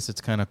know. I guess it's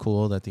kind of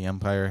cool that the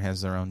Empire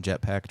has their own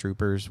jetpack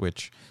troopers,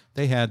 which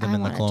they had them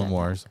in the Clone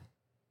Wars.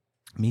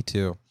 Me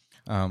too.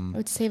 It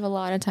would save a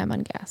lot of time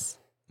on gas.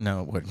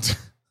 No, it wouldn't.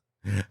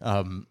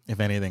 If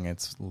anything,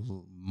 it's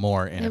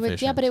more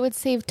inefficient. But it would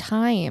save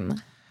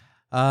time.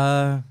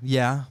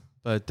 Yeah.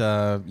 But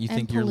you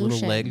think pollution. your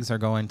little legs are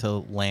going to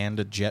land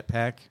a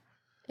jetpack?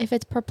 If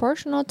it's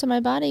proportional to my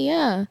body,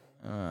 yeah.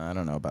 I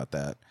don't know about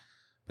that.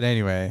 But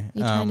anyway.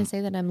 You trying to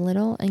say that I'm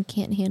little and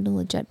can't handle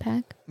a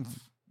jetpack?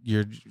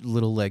 Your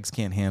little legs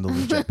can't handle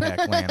the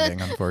jetpack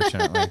landing,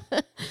 unfortunately.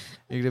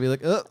 You're going to be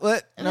like, oh,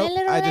 what? My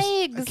little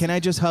legs. Can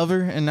I just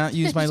hover and not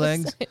use my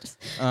legs?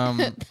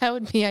 That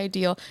would be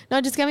ideal.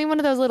 No, just get me one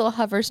of those little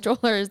hover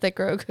strollers that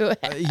Grogu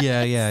has.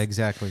 Yeah,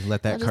 exactly.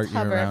 Let that cart you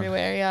hover around.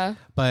 everywhere, yeah.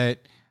 But,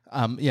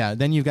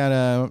 then you've got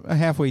a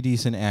halfway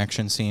decent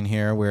action scene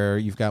here where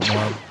you've got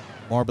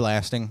more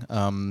blasting,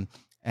 and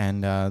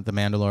the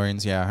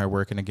Mandalorians, are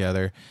working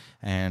together,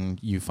 and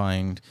you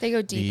find they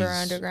go deeper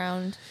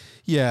underground.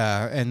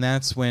 Yeah, and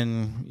that's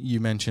when you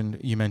mentioned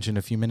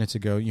a few minutes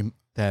ago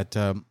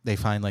that they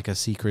find like a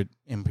secret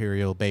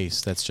Imperial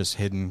base that's just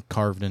hidden,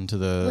 carved into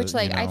the. Which,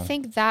 I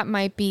think that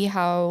might be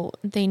how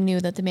they knew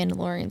that the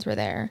Mandalorians were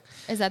there.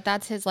 Is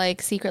that's his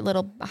secret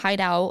little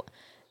hideout.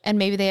 And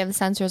maybe they have the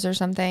sensors or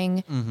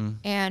something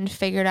and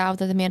figured out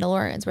that the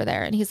Mandalorians were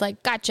there. And he's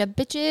like, gotcha,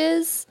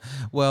 bitches.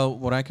 Well,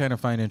 what I kind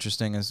of find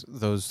interesting is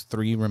those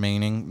 3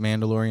 remaining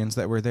Mandalorians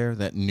that were there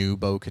that knew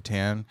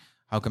Bo-Katan.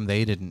 How come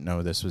they didn't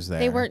know this was there?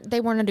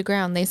 They weren't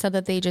underground. They said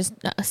that they just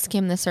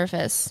skimmed the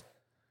surface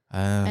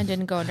and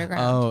didn't go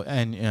underground. Oh,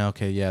 and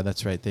okay, yeah,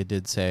 that's right. They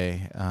did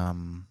say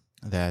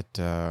that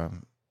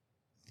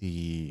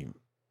the...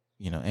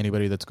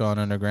 anybody that's gone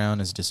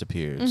underground has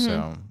disappeared,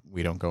 so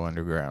we don't go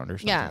underground or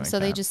something. Yeah, so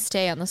they just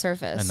stay on the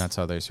surface, and that's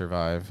how they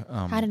survive.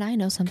 How did I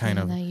know something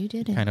that you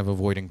didn't? Kind of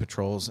avoiding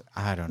patrols.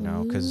 I don't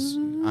know, because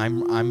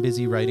I'm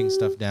busy writing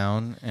stuff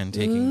down and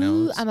taking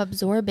notes. I'm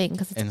absorbing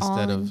because it's all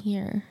in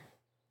here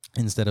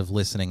instead of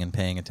listening and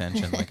paying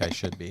attention like I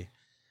should be.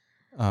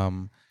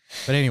 But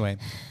anyway,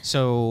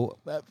 so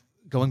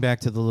going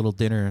back to the little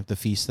dinner, the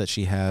feast that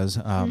she has.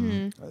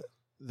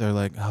 They're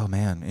like, oh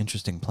man,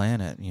 interesting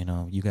planet.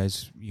 You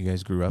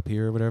guys grew up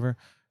here or whatever.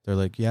 They're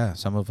like, yeah,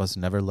 some of us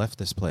never left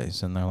this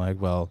place. And they're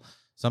like, well,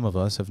 some of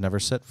us have never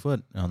set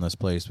foot on this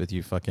place with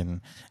you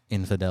fucking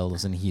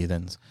infidels and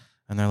heathens.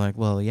 And they're like,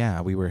 well,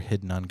 yeah, we were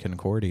hidden on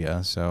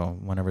Concordia. So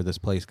whenever this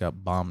place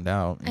got bombed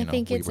out, I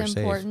think it's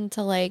important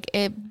to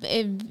it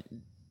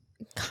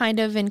kind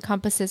of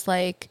encompasses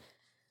a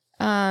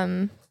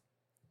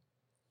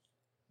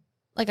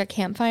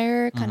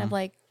campfire, kind of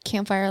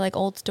campfire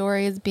old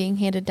stories being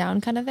handed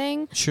down kind of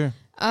thing. Sure.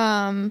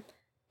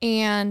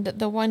 and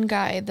the one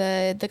guy,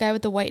 the guy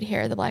with the white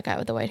hair, the black guy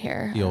with the white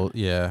hair. I don't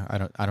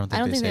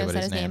think they say what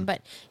his name.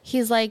 But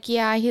he's like,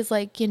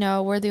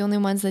 we're the only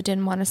ones that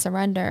didn't want to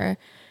surrender.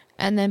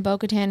 And then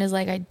Bo-Katan is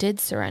like, I did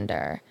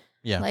surrender.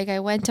 Yeah. Like I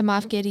went to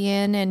Moff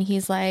Gideon and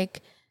he's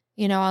like,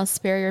 I'll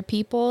spare your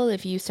people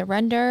if you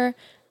surrender.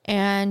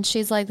 And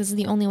she's like, this is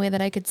the only way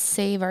that I could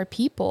save our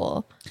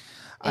people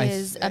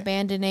is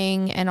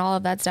abandoning and all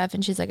of that stuff.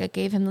 And she's like, I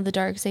gave him the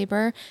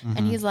Darksaber.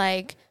 And he's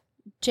like,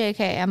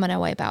 JK, I'm going to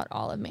wipe out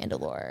all of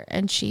Mandalore.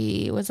 And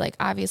she was like,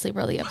 obviously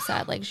really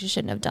upset. Like she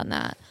shouldn't have done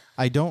that.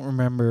 I don't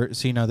remember.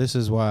 See, now this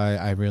is why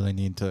I really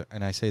need to,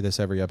 and I say this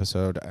every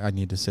episode, I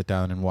need to sit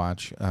down and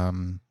watch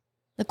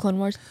the Clone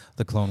Wars.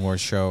 The Clone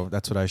Wars show.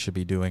 That's what I should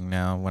be doing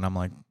now when I'm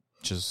like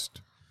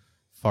just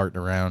farting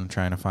around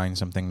trying to find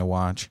something to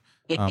watch.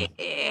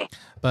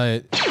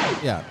 But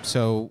yeah,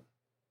 so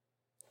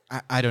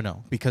I don't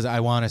know, because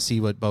I want to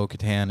see what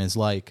Bo-Katan is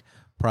like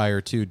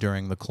prior to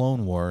during the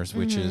Clone Wars,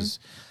 which is...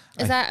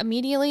 Is that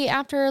immediately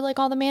after like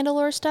all the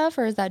Mandalore stuff,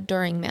 or is that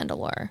during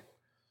Mandalore?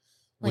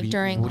 What do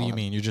you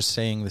mean? You're just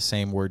saying the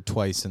same word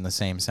twice in the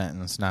same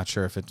sentence. Not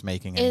sure if it's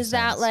making any sense. Is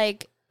that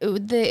like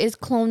is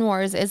Clone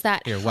Wars? Is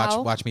that here?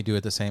 Watch me do it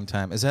at the same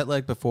time. Is that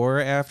like before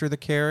or after the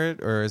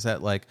carrot, or is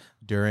that like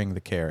during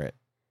the carrot?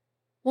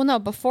 Well, no,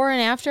 before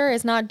and after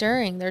is not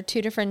during. They're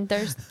two different.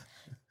 There's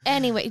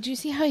anyway. Do you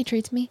see how he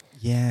treats me?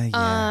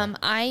 Yeah.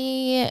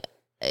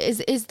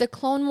 Is the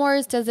Clone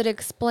Wars? Does it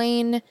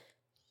explain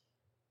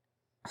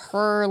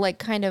her like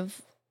kind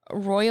of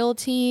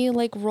royalty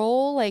like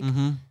role like?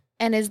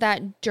 And is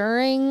that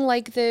during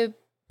like the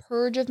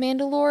purge of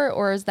Mandalore,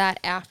 or is that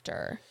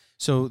after?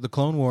 So the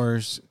Clone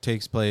Wars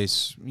takes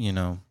place,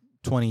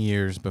 20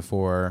 years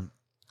before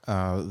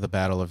the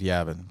Battle of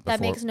Yavin.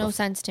 That makes no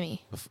sense to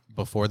me.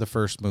 Before the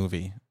first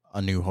movie,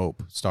 A New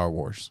Hope, Star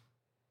Wars.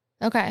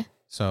 Okay.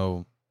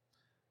 So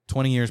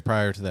 20 years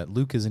prior to that,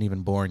 Luke isn't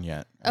even born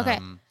yet. Okay.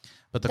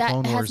 But the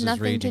Clone Wars is raging on. That has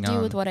nothing to do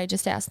with what I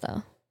just asked,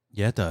 though.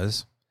 Yeah, it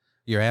does.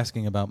 You're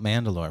asking about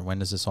Mandalore. When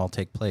does this all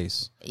take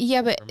place?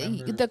 Yeah, but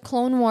the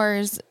Clone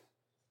Wars,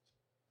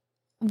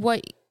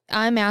 what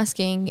I'm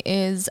asking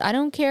is, I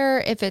don't care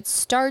if it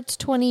starts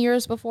 20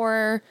 years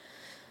before,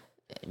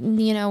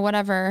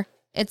 whatever.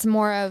 It's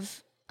more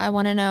of, I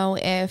want to know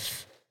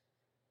if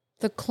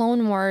the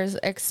Clone Wars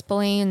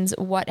explains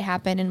what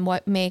happened and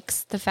what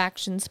makes the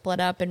faction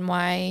split up and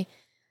why,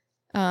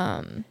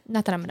 not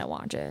that I'm going to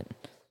watch it,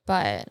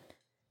 but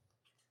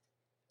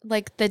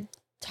like the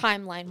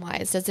timeline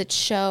wise, does it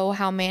show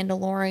how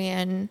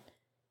Mandalorian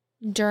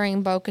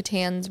during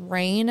Bo-Katan's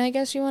reign, I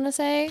guess you want to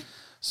say?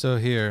 So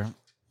here,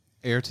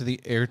 heir to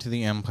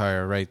the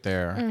Empire right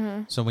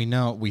there. So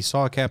we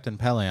saw Captain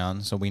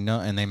Pelion, so we know,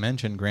 and they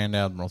mentioned Grand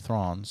Admiral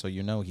Thrawn, so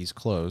he's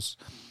close.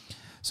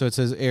 So it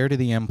says heir to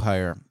the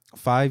Empire,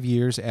 5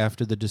 years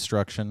after the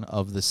destruction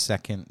of the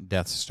second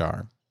Death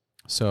Star.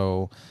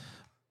 So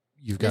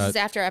This is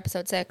after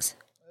episode 6.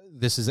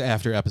 This is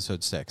after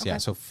episode 6, okay. Yeah.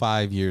 So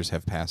 5 years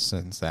have passed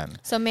since then.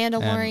 So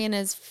Mandalorian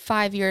is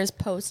 5 years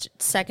post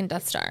second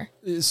Death Star.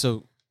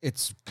 So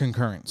it's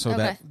concurrent. So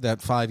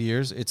that 5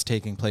 years, it's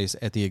taking place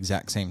at the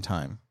exact same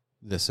time.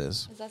 This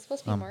is. Is that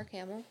supposed to be Mark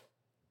Hamill?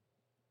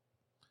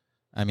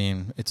 I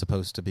mean, it's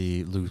supposed to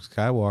be Luke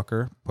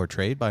Skywalker,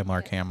 portrayed by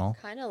Mark Hamill.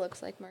 Kind of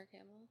looks like Mark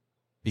Hamill.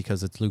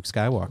 Because it's Luke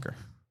Skywalker.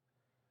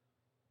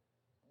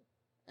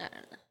 I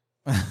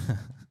don't know.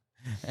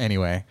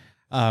 Anyway,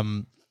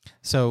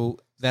 so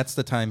that's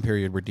the time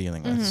period we're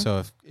dealing with.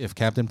 So if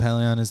Captain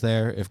Pelion is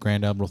there, if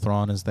Grand Admiral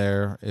Thrawn is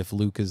there, if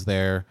Luke is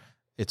there,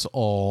 it's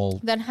all...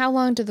 Then how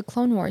long did the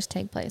Clone Wars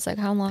take place? Like,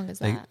 how long is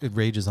that? It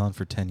rages on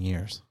for 10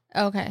 years.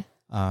 Okay.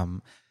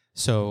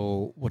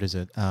 So what is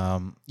it?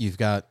 You've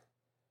got,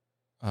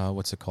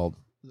 what's it called?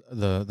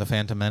 The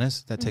Phantom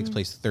Menace. That takes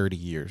place 30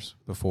 years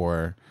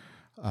before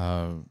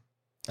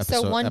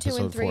episode 1, 2,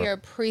 and 3 4. are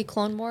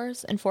pre-Clone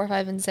Wars, and 4,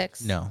 5, and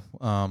 6? No.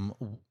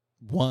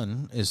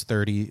 1 is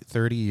 30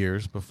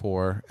 years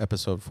before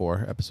episode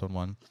 4, episode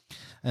 1.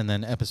 And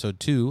then episode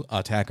 2,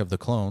 Attack of the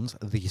Clones,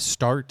 the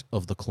start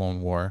of the Clone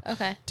War,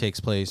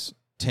 takes place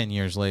 10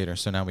 years later.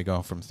 So now we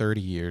go from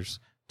 30 years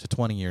to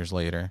 20 years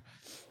later.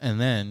 And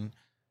then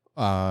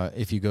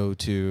if you go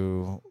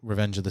to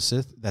Revenge of the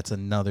Sith, that's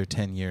another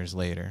 10 years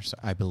later, so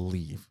I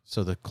believe.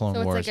 So the Clone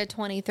Wars... So it's like a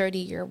 20,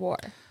 30-year war.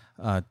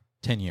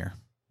 10-year.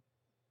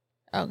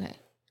 Okay.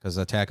 Because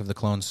Attack of the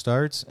Clones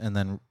starts and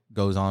then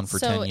goes on for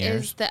 10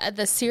 years. So is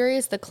the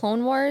series, the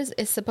Clone Wars,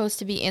 is supposed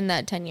to be in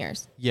that 10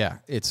 years? Yeah.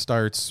 It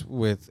starts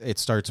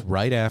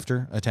right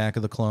after Attack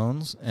of the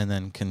Clones and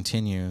then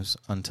continues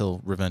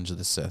until Revenge of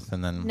the Sith.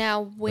 And then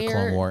now where the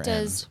Clone War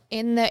does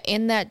ends.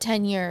 in that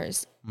 10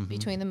 years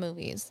between the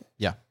movies?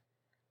 Yeah.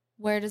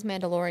 Where does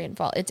Mandalorian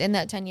fall? It's in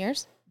that 10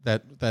 years? No,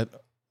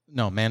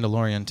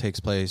 Mandalorian takes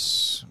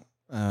place...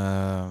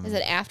 is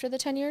it after the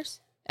 10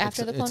 years?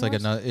 After the Clone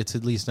Wars? It's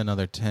at least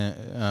another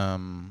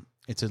 10...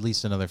 it's at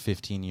least another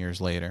 15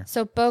 years later.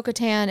 So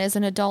Bo-Katan is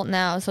an adult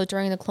now, so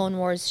during the Clone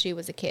Wars, she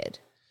was a kid.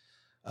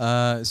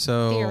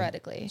 So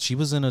theoretically. she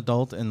was an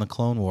adult in the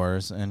Clone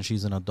Wars, and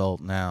she's an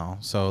adult now.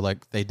 So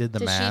like they did the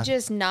Does math. she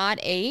just not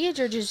age,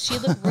 or does she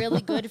look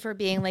really good for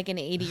being like an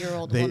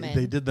 80-year-old woman?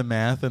 They did the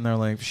math, and they're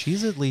like,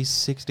 she's at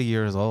least 60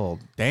 years old.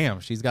 Damn,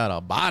 she's got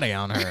a body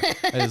on her.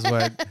 Is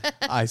what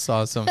I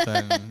saw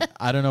something.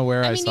 I don't know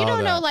where I saw that. You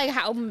don't know like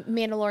how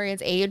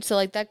Mandalorians age, so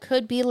like that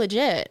could be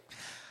legit.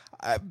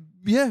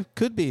 Yeah,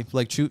 could be.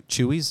 Like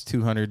Chewie's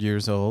 200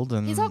 years old,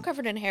 and He's all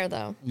covered in hair,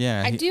 though.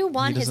 Yeah, I do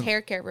want his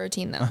hair care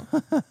routine, though,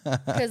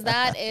 because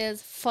that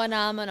is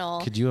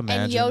phenomenal. Could you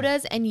imagine?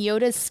 And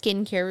Yoda's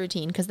skincare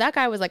routine, because that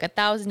guy was like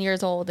 1,000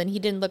 years old, and he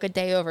didn't look a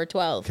day over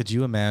 12. Could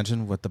you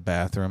imagine what the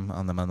bathroom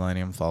on the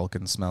Millennium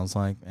Falcon smells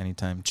like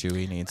anytime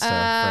Chewie needs to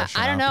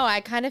freshen I don't up? know. I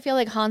kind of feel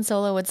like Han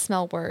Solo would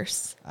smell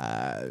worse.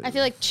 I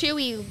feel like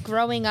Chewie,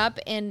 growing up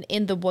in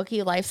the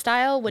Wookiee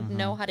lifestyle, would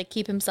know how to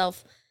keep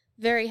himself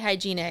very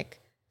hygienic.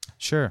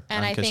 Sure,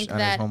 and I think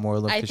that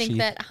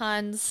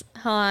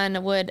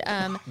Han would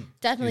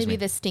definitely be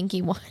the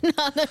stinky one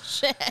on the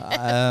ship.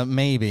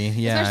 Maybe,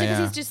 yeah, especially because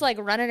he's just like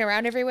running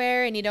around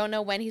everywhere, and you don't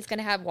know when he's going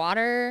to have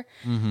water.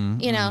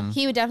 You know,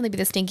 he would definitely be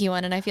the stinky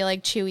one, and I feel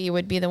like Chewie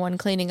would be the one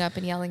cleaning up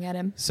and yelling at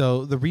him.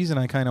 So the reason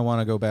I kind of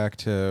want to go back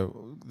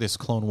to this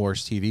Clone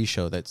Wars TV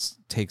show that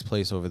takes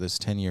place over this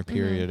 10-year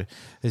period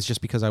is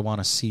just because I want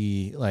to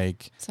see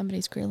like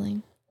somebody's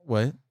grilling.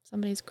 What?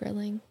 Somebody's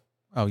grilling.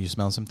 Oh, you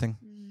smell something?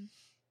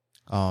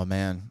 Oh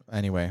man.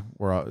 Anyway,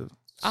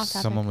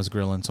 someone was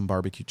grilling some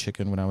barbecue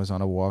chicken when I was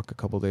on a walk a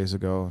couple days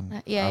ago.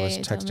 I was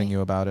texting you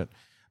about it.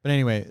 But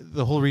anyway,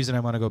 the whole reason I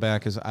want to go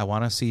back is I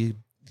want to see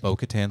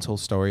Bo-Katan's whole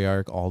story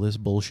arc, all this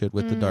bullshit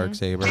with the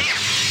Darksaber.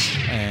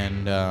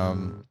 And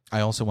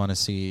I also want to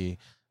see,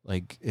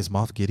 like, is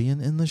Moff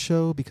Gideon in the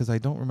show? Because I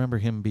don't remember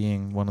him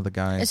being one of the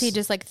guys. Is he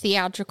just like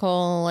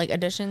theatrical like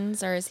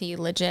additions, or is he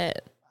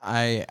legit?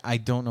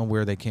 I don't know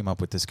where they came up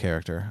with this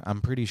character.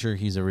 I'm pretty sure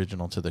he's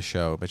original to the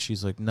show, but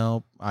she's like,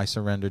 nope, I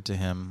surrendered to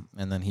him,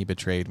 and then he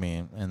betrayed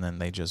me, and then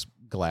they just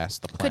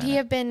glassed the planet. Could he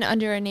have been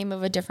under a name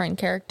of a different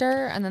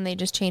character, and then they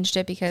just changed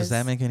it because... Does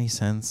that make any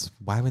sense?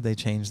 Why would they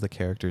change the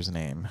character's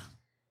name?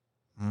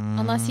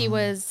 Unless he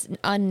was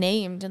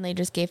unnamed, and they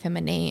just gave him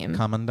a name.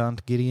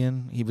 Commandant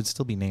Gideon? He would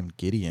still be named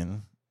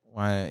Gideon.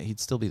 Why? He'd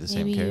still be the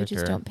same character. Maybe you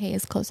just don't pay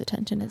as close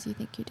attention as you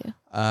think you do.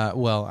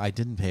 Well, I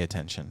didn't pay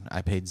attention.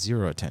 I paid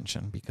zero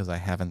attention because I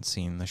haven't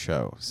seen the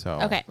show.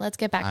 So okay, let's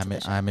get back to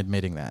the show. I'm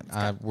admitting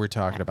that. We're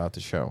talking about the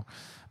show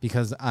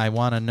because I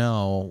want to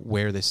know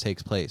where this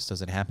takes place.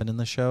 Does it happen in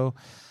the show?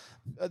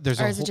 Or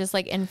is it just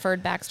like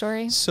inferred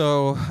backstory?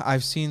 So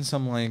I've seen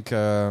some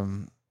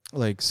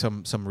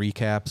some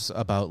recaps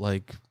about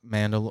like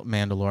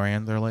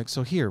Mandalorian. They're like,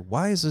 so here,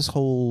 why is this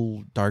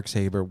whole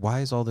Darksaber?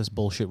 Why is all this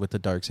bullshit with the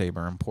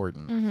Darksaber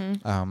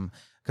important?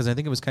 Because I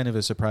think it was kind of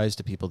a surprise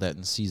to people that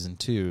in season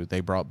 2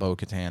 they brought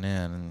Bo-Katan in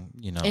and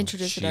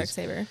introduced the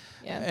Darksaber.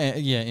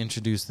 Yeah,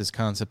 introduced this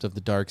concept of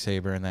the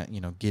Darksaber and that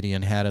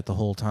Gideon had it the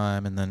whole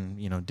time, and then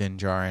Din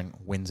Djarin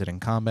wins it in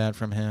combat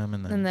from him,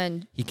 and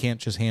then he can't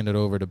just hand it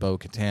over to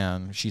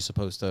Bo-Katan. She's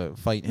supposed to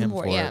fight him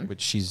for it,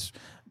 which she's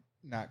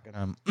not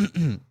gonna.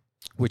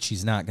 Which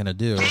he's not going to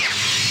do.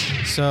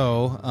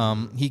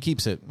 So he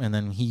keeps it, and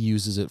then he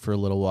uses it for a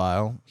little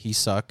while. He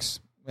sucks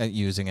at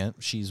using it.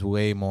 She's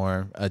way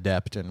more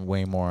adept and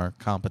way more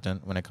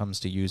competent when it comes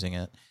to using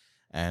it.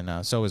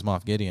 And so is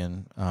Moff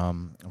Gideon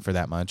for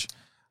that much,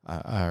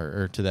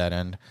 or to that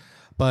end.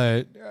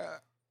 But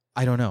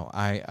I don't know.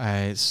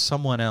 I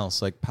someone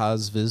else, like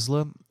Paz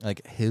Vizsla,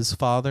 like his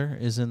father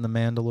is in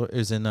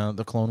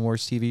the Clone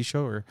Wars TV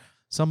show, or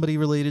somebody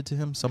related to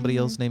him, somebody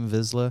else named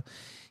Vizsla.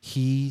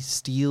 He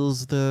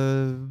steals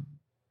the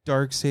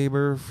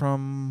Darksaber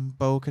from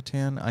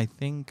Bo-Katan, I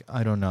think.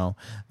 I don't know.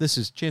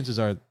 Chances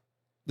are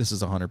this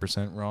is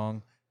 100%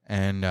 wrong,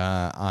 and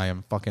I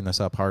am fucking this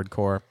up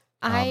hardcore.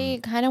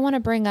 I kind of want to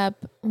bring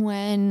up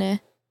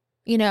when,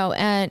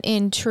 and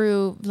in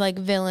true like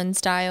villain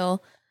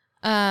style,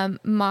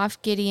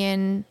 Moff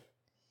Gideon,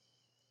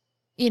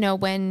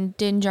 when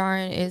Din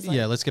Djarin is like...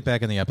 Yeah, let's get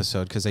back in the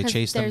episode because they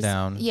chase them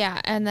down.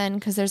 Yeah, and then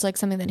because there's like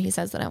something that he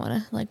says that I want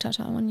to like touch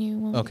on when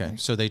you... Okay,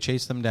 so they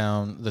chase them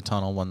down the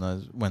tunnel when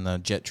the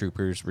jet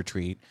troopers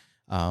retreat,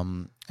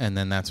 and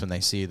then that's when they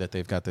see that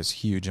they've got this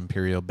huge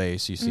Imperial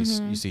base. You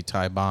see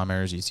TIE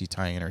bombers, you see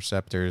TIE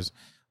interceptors,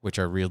 which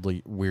are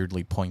really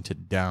weirdly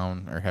pointed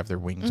down or have their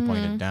wings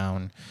pointed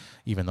down,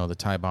 even though the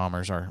TIE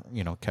bombers are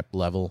kept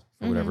level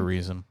for whatever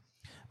reason.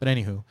 But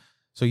anywho,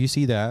 so you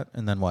see that,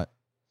 and then what?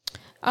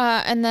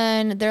 And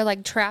then they're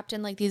like trapped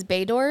in like these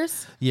bay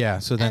doors. Yeah,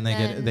 so then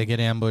they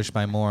get ambushed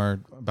by more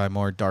dark troopers or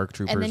more jet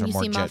troopers. And then you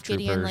see Moff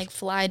Gideon like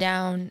fly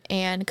down,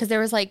 and because there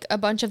was like a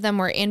bunch of them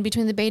were in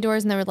between the bay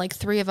doors, and there were like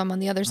 3 of them on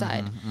the other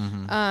side.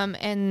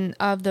 And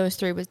of those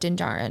 3 was Din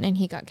Djarin, and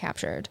he got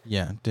captured.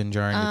 Yeah, Din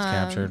Djarin gets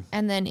captured.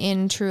 And then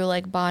in true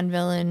like Bond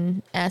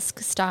villain-esque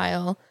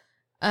style,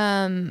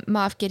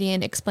 Moff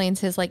Gideon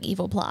explains his like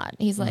evil plot.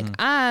 He's like,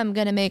 I'm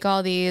gonna make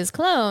all these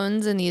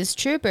clones and these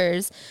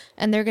troopers,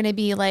 and they're gonna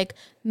be like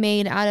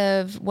made out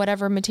of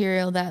whatever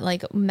material that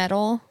like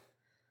metal.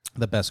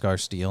 The Beskar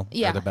steel.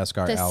 Yeah, or the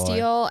Beskar the alloy.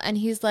 steel, and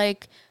he's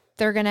like,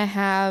 they're gonna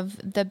have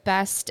the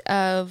best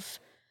of.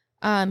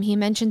 He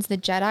mentions the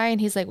Jedi,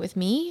 and he's like, with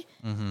me,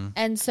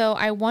 and so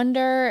I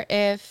wonder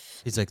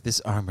if He's like, this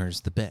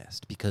armor's the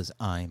best because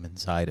I'm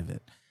inside of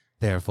it.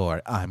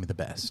 Therefore, I'm the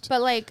best.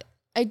 But like,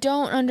 I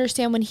don't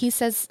understand when he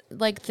says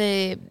like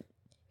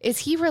is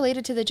he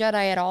related to the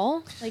Jedi at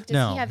all? Like,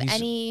 does he have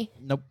any?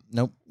 Nope.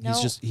 No?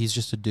 He's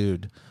just a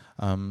dude.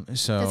 So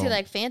Does he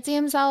like fancy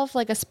himself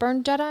like a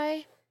spurned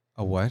Jedi?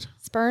 a what?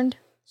 Spurned?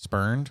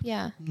 Spurned?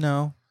 Yeah.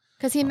 No.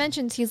 Because he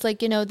mentions he's like,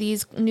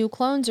 these new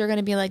clones are going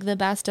to be like the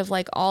best of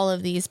like all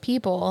of these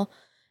people,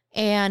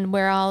 and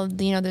where all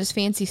there's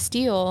fancy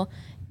steel,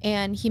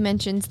 and he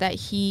mentions that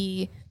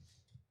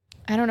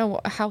I don't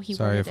know how he.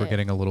 Sorry if we're it.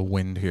 getting a little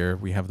wind here.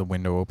 We have the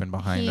window open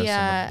behind us,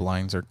 and the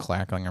blinds are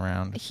clacking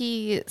around.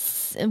 He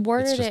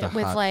worded it's just it a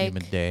with hot, like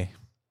humid day.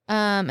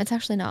 It's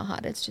actually not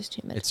hot. It's just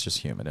humid. It's just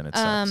humid, and it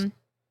sucks.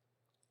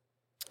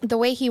 The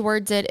way he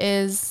words it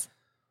is,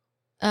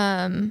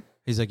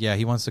 he's like, yeah,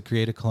 he wants to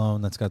create a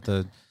clone that's got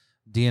the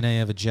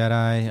DNA of a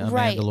Jedi, a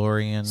right.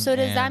 Mandalorian. So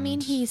does that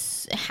mean he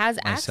has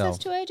access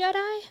to a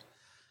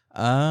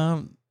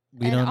Jedi?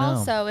 We don't know.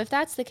 Also, if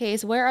that's the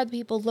case, where are the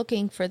people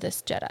looking for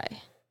this Jedi?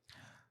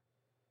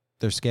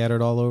 They're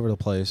scattered all over the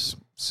place.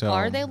 So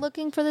are they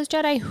looking for this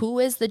Jedi? Who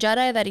is the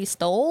Jedi that he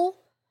stole?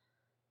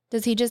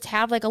 Does he just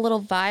have like a little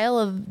vial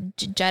of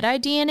Jedi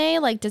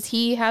DNA? Like, does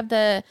he have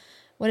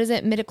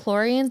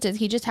midichlorians? Does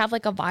he just have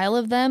like a vial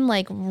of them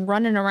like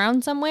running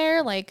around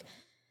somewhere? Like,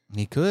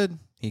 he could.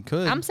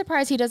 I'm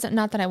surprised he doesn't.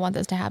 Not that I want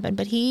this to happen,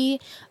 but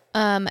he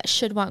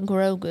should want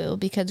Grogu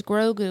because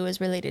Grogu is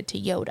related to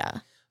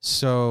Yoda.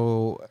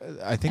 So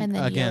I think, and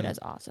then again, Yoda's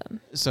awesome.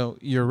 So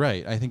you're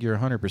right. I think you're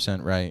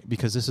 100% right,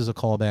 because this is a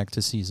callback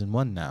to season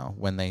 1 now,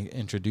 when they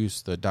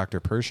introduced the Dr.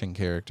 Pershing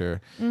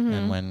character,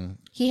 and when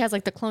he has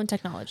like the clone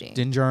technology.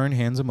 Din Djarin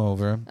hands him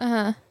over,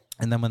 and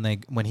then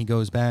when he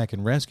goes back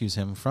and rescues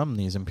him from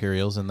these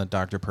Imperials and the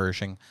Dr.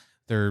 Pershing,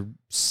 they're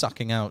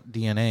sucking out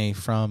DNA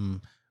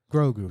from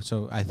Grogu.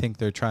 So I think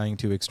they're trying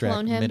to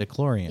extract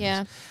midichlorians.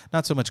 Yeah.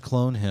 Not so much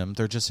clone him.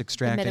 They're just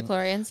extracting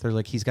midichlorians. They're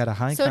like, he's got a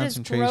high so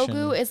concentration. So does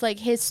Grogu, is like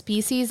his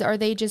species, are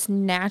they just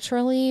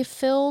naturally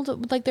filled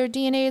with like their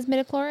DNA is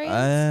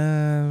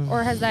midichlorians?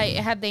 Or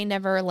have they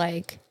never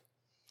like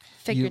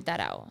figured that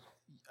out?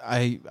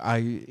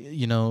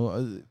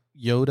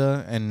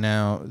 Yoda, and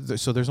now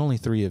so there's only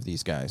 3 of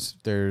these guys.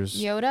 There's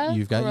Yoda,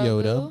 you've got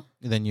Grogu. Yoda,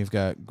 then you've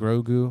got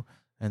Grogu,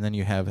 and then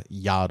you have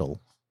Yaddle,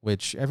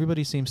 which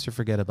everybody seems to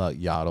forget about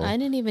Yaddle. I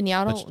didn't even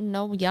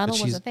know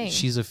Yaddle was a thing.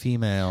 She's a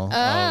female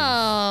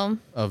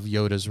of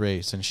Yoda's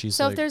race, and she's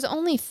so like, if there's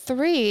only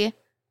 3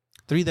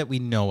 that we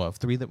know of,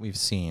 3 that we've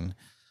seen,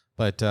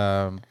 but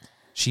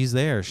she's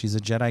there. She's a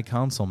Jedi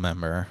Council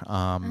member.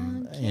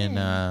 In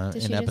Does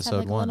she in just episode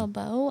have, like, 1, a little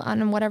bow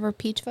on whatever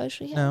peach bow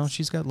she has? No,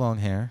 she's got long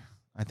hair.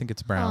 I think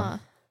it's brown. Huh.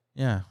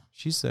 Yeah,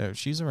 she's there.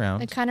 She's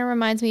around. It kind of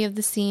reminds me of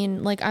the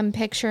scene, like I'm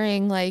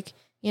picturing, like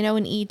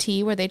in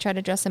E.T. where they try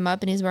to dress him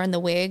up and he's wearing the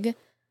wig.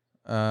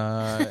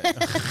 And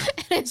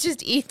it's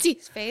just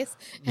E.T.'s face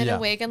and a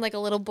wig and like a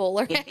little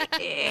bowler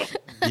hat.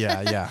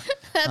 yeah.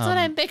 That's what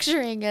I'm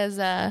picturing as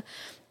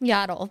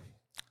Yaddle.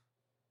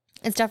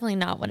 It's definitely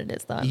not what it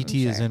is, though.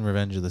 E.T. is in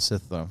Revenge of the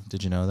Sith, though.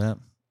 Did you know that?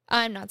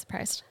 I'm not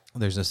surprised.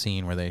 There's a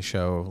scene where they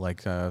show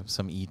like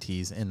some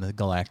E.T.s in the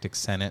Galactic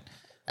Senate.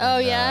 Oh,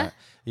 and, yeah?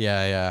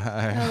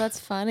 Yeah. Oh, that's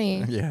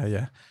funny.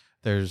 Yeah.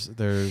 There's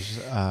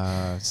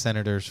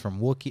senators from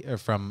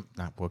from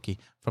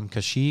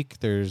Kashyyyk.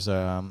 There's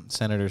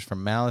senators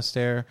from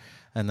Malastare,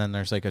 and then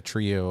there's like a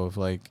trio of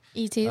like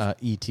ETs.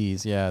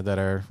 ETs, that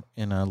are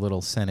in a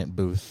little Senate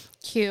booth.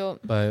 Cute.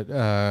 But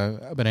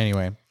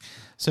anyway,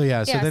 so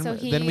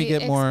then we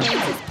get more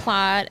his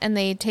plot, and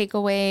they take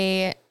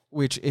away.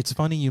 Which it's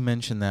funny you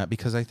mentioned that,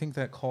 because I think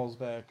that calls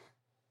back.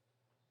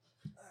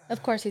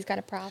 Of course, he's got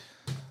a prop.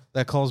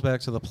 That calls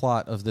back to the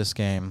plot of this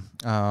game,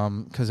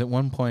 because at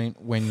one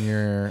point when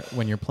you're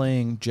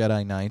playing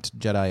Jedi Knight,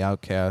 Jedi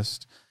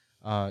Outcast,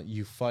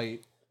 you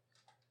fight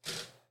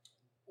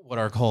what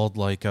are called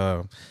like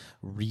a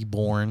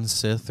reborn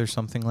Sith or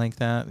something like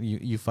that.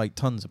 You fight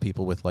tons of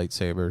people with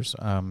lightsabers.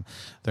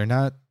 They're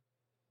not.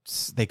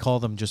 They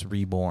call them just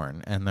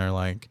reborn, and they're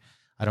like,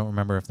 I don't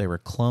remember if they were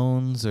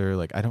clones or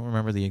like, I don't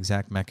remember the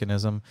exact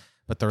mechanism,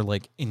 but they're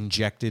like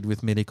injected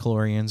with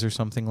midichlorians or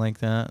something like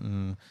that,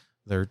 and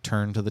they're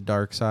turned to the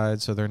dark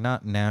side, so they're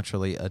not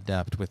naturally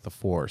adept with the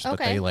Force, but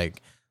they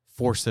like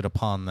force it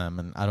upon them,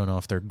 and I don't know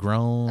if they're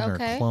grown or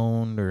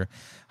cloned or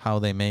how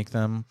they make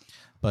them,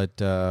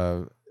 but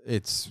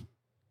it's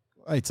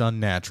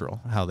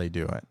unnatural how they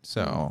do it.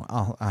 So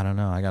I don't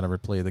know. I got to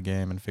replay the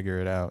game and figure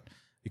it out,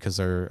 because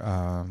they're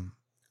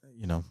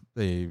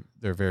they're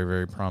a very,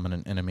 very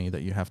prominent enemy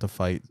that you have to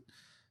fight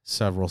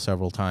several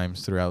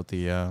times throughout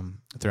the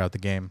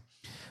game.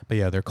 But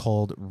yeah, they're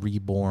called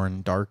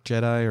Reborn Dark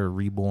Jedi or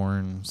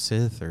Reborn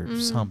Sith or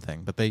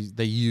something. But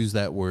they use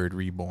that word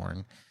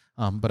reborn.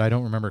 But I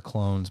don't remember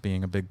clones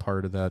being a big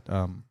part of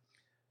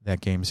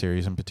that game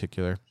series in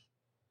particular.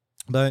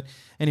 But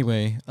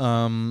anyway,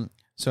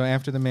 So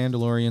after the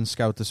Mandalorians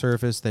scout the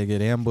surface, they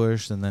get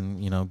ambushed, and then,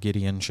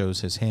 Gideon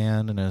shows his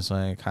hand and is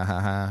like, ha ha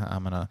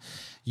ha,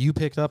 you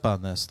picked up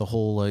on this. The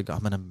whole, like, I'm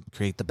going to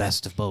create the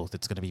best of both.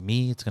 It's going to be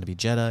me, it's going to be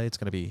Jedi, it's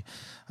going to be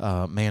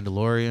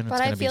Mandalorian, But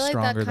it's I going to be feel like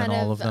stronger that than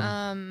kind all of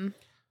them.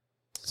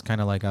 It's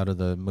kind of like out of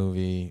the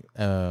movie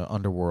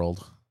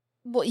Underworld.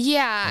 Well,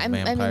 yeah, Like I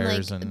mean,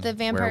 vampires like and the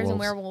vampires and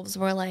werewolves. werewolves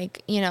were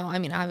like,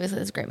 obviously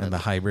it's a great movie. And the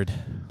hybrid.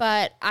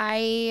 But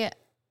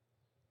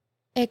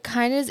it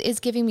kind of is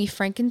giving me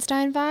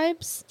Frankenstein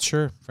vibes.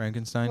 Sure,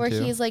 Frankenstein where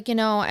too. he's like,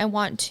 I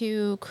want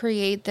to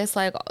create this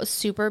like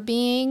super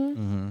being.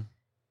 Mm-hmm.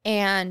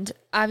 And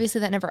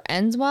obviously that never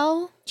ends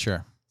well.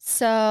 Sure.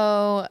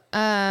 So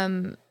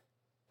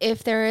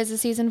if there is a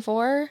season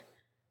 4,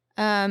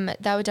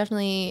 that would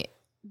definitely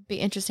be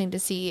interesting to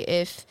see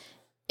if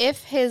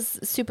his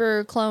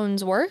super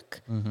clones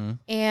work. Mm-hmm.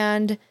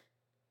 And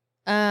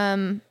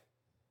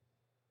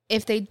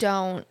if they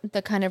don't,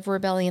 the kind of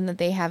rebellion that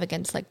they have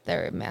against like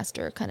their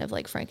master, kind of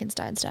like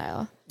Frankenstein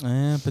style.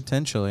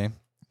 Potentially.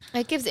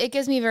 It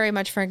gives me very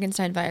much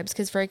Frankenstein vibes,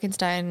 because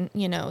Frankenstein,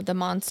 the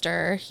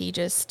monster, he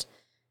just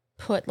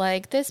put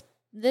like this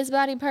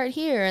body part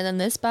here and then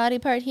this body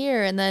part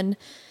here and then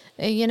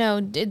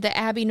did the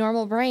Abby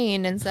normal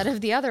brain instead of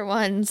the other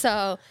one.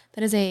 So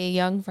that is a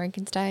young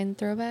Frankenstein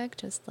throwback,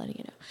 just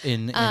letting you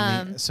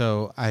know.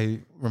 So I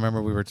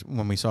remember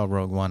when we saw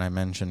Rogue One, I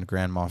mentioned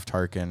Grand Moff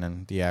Tarkin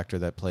and the actor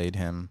that played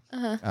him.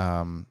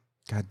 Uh-huh.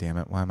 God damn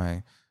it, why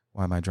am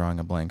I drawing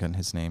a blank on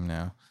his name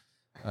now?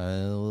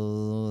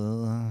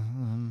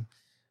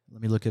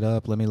 Let me look it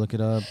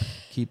up.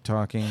 Keep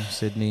talking,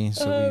 Sydney,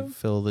 so we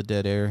fill the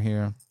dead air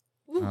here.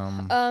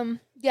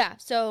 Yeah,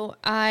 so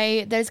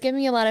that's giving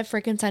me a lot of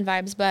Frankenstein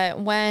vibes, but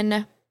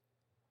when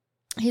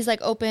he's like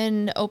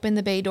open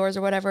the bay doors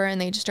or whatever and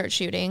they just start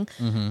shooting.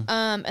 Mm-hmm.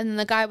 And then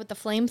the guy with the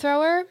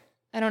flamethrower,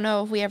 I don't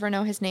know if we ever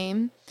know his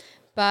name,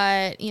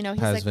 but he's Paz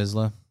like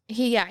Vizsla.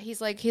 he's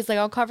like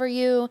I'll cover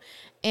you,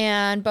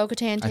 and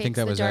Bo-Katan takes I think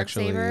that the was dark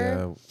actually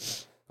saber.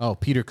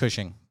 Peter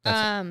Cushing.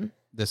 That's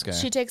this guy.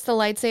 She takes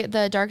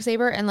the dark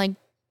saber and like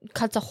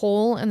cuts a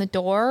hole in the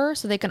door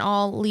so they can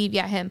all leave.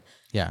 Yeah, him.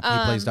 Yeah,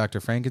 he plays Dr.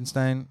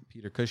 Frankenstein,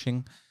 Peter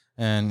Cushing,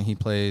 and he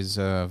plays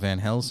Van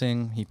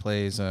Helsing. He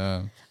plays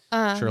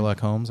Sherlock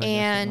Holmes. I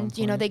and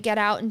guess, they get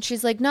out, and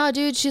she's like, "No,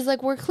 dude." She's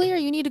like, "We're clear.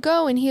 You need to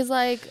go." And he's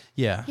like,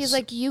 "Yeah." He's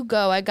like, "You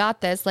go. I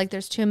got this. Like,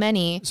 there's too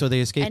many." So they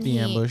escape the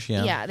ambush.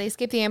 Yeah. Yeah, they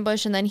escape the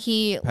ambush, and then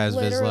he Paz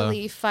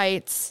literally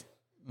fights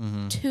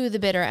to the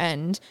bitter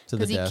end,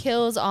 because he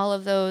kills all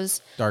of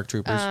those dark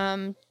troopers.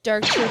 And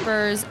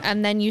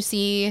then you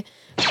see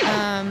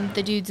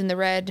the dudes in the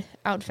red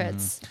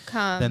outfits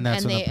come. Then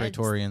that's and when the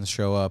Praetorians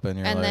show up,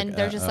 and then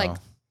they're just like,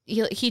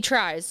 he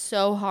tries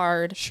so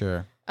hard.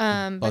 Sure.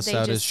 Busts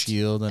out his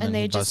shield, and then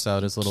he busts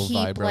out his little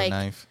vibro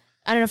knife.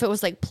 I don't know if it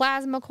was like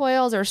plasma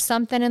coils or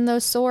something in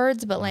those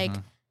swords, but like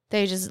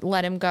they just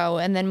let him go.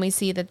 And then we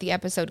see that the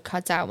episode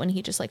cuts out when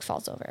he just like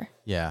falls over.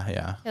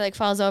 Yeah. He like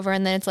falls over,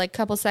 and then it's like a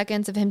couple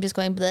seconds of him just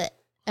going bleh,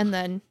 and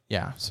then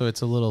so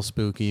it's a little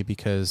spooky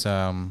because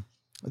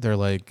they're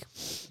like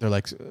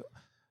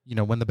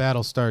when the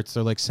battle starts,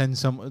 they're like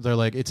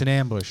it's an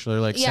ambush. They're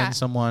like send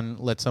someone,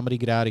 let somebody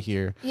get out of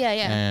here. Yeah.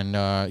 And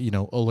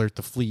alert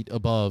the fleet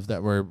above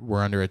that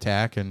we're under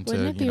attack, and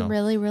wouldn't it be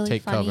really, really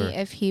take funny cover.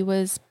 if he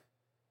was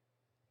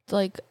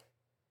like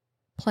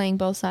playing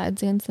both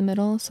sides against the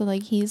middle? So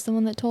like he's the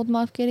one that told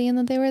Moff Gideon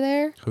that they were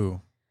there.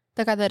 Who?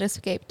 The guy that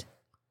escaped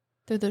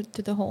through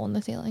the hole in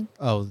the ceiling.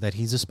 Oh, that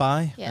he's a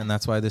spy, Yeah. and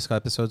that's why this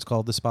episode's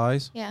called The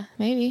Spies. Yeah,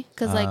 maybe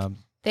because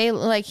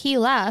he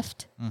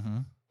left.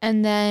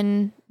 And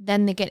then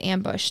they get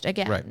ambushed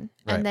again. Right.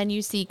 And then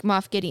you see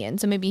Moff Gideon.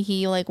 So maybe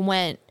he like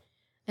went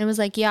and was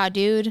like, "Yeah,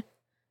 dude,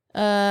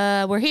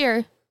 we're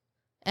here."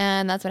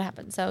 And that's what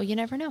happened. So you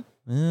never know.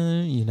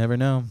 You never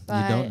know.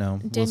 But you don't know.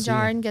 Din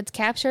Djarin gets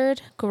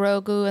captured.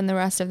 Grogu and the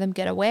rest of them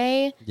get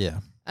away. Yeah.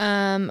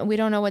 We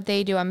don't know what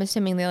they do. I'm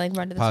assuming they like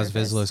run to the Paz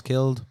surface. Vizsla's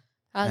killed.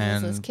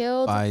 Paz Vizsla's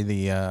killed by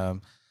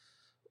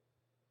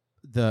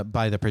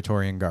the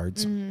Praetorian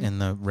guards in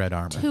the red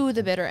armor. To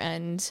the bitter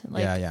end.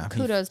 Like,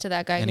 kudos to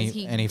that guy, because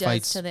he does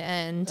fights to the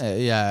end.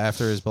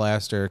 After his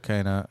blaster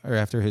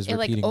after his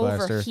repeating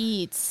blaster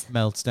overheats.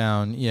 Melts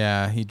down.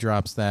 Yeah, he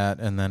drops that,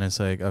 and then it's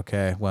like,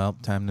 okay, well,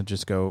 time to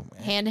just go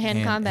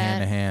hand-to-hand combat.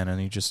 Hand-to-hand, and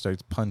he just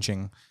starts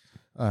punching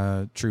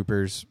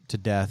troopers to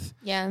death.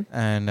 Yeah.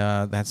 And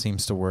that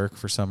seems to work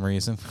for some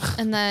reason.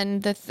 And then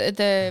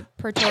the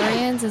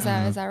Praetorians, is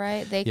that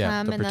right? They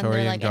come, the and then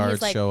Praetorian they're like, guards and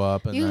he's like, show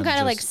up. And you can then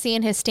kind of like see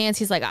in his stance,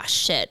 he's like, "Ah,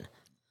 shit."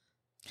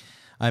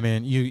 I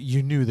mean,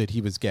 you knew that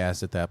he was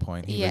gassed at that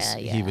point. He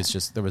was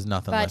just, there was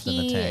nothing left in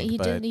the tank.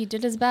 He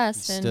did his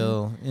best.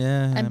 Still,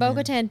 yeah. And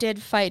Bo-Katan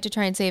did fight to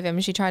try and save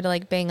him. She tried to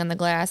like bang on the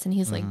glass, and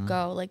he's like,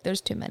 "Go!" Like,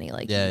 there's too many.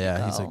 Like,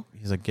 yeah.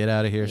 He's like, get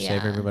out of here,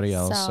 save everybody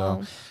else.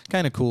 So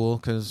kind of cool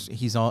because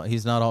he's not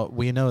all.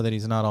 We know that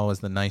he's not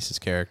always the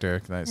nicest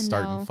character.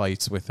 Starting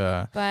fights with Din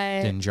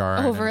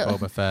Djarin and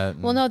Boba Fett.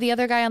 Well, no, the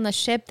other guy on the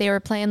ship, they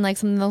were playing like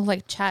something that looked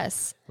like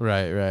chess.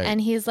 Right.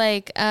 And he's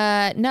like,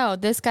 no,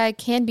 this guy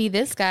can be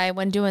this guy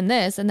when doing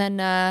this. And then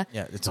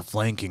it's a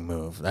flanking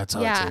move. That's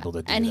how it's able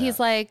to do and that. He's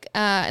like,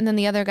 and then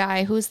the other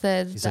guy, who's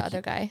the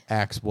other guy?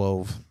 Axe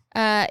Wove.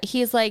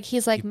 He's like,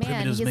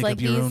 man, he's make like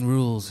up your own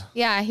rules.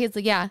 Yeah, he's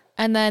like, yeah.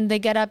 And then they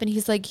get up and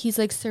he's like,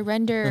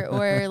 surrender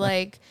or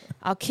like,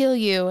 I'll kill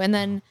you. And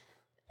then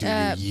do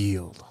you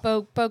yield?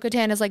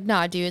 Bo-Katan is like,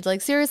 nah, dude. Like,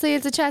 seriously,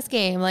 it's a chess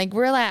game. Like,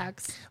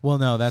 relax. Well,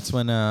 no, that's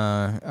when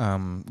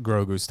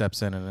Grogu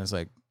steps in and is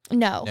like,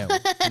 no.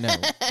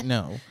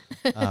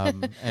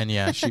 And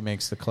yeah, she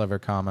makes the clever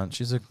comment.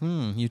 She's like,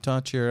 you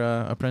taught your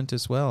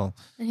apprentice well.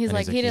 And he's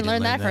like, he didn't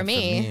learn that from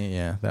me.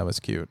 Yeah, that was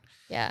cute.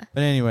 Yeah.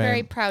 But anyway.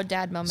 Very proud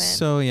dad moment.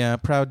 So, yeah,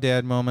 proud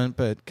dad moment,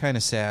 but kind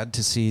of sad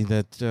to see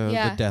that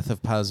the death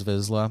of Paz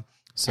Vizsla.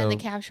 So, and the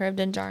capture of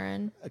Din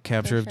Djarin.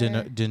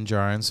 Din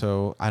Djarin.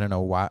 So, I don't know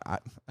why,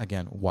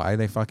 why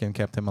they fucking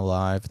kept him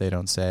alive. They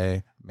don't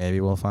say. Maybe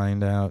we'll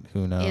find out.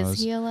 Who knows?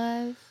 Is he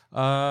alive?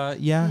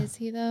 Yeah. Is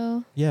he,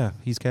 though? Yeah,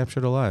 he's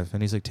captured alive.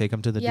 And he's like, take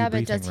him to the debriefing room. Yeah,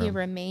 but does he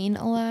remain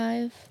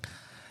alive?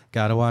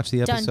 Gotta watch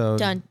the episode.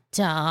 Dun,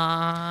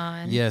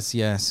 dun, dun.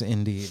 Yes,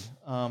 indeed.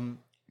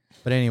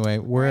 But anyway,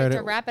 we're right, at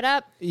to wrap it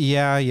up.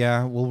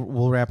 Yeah.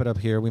 We'll wrap it up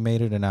here. We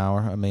made it an hour,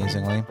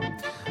 amazingly.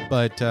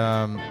 But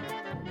anything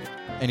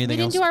else? We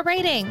didn't do our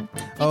rating.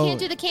 You can't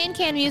do the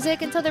can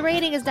music until the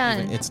rating is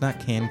done. It's not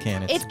can.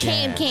 It's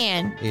jazz.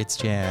 can. It's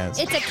jazz.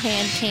 It's a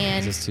can.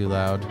 Is this too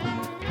loud?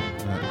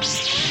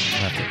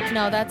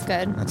 No, that's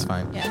good. That's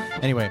fine. Yeah.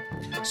 Anyway,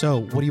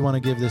 so what do you want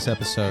to give this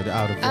episode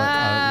out of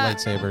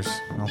lightsabers?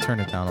 I'll turn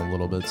it down a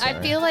little bit. Sorry.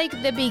 I feel like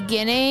the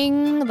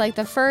beginning, like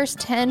the first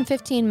 10,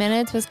 15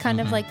 minutes was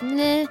kind of like,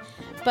 meh,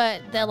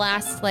 but the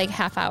last like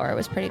half hour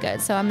was pretty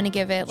good. So I'm going to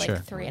give it like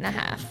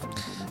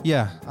 3.5.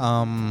 Yeah.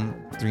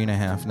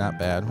 3.5. Not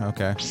bad.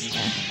 Okay.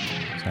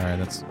 Yeah. Sorry.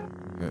 That's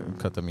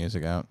cut the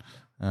music out.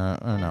 I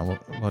don't know.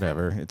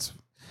 Whatever.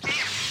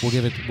 We'll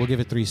give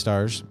it 3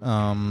 stars.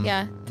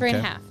 Yeah.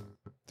 3.5.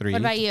 3.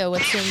 What about you?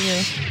 What's your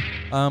you?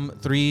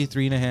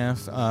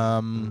 3.5.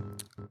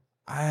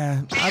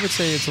 I would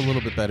say it's a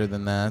little bit better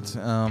than that.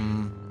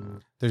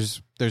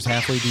 There's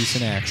halfway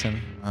decent action,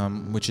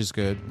 which is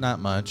good. Not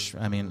much.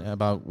 I mean,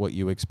 about what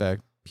you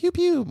expect. Pew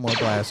pew, more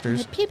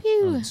blasters. Pew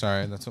pew. Oh,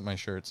 sorry, that's what my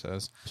shirt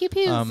says. Pew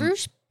pew,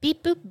 vroosh,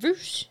 beep boop,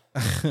 vroosh.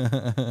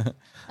 That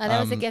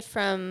was a gift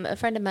from a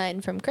friend of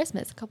mine from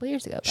Christmas a couple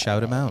years ago.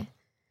 Shout him out.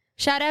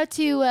 Shout out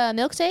to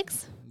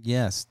Milkshakes.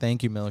 Yes,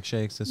 thank you,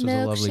 Milkshakes. This was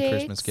a lovely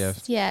Christmas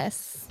gift.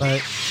 Yes,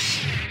 but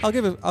I'll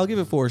give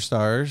it 4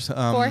 stars.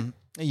 4.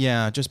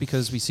 Yeah, just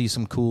because we see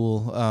some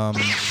cool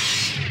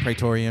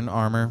Praetorian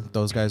armor.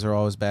 Those guys are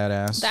always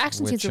badass. The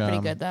action scenes were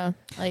pretty good though.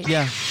 Like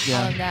yeah.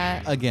 all of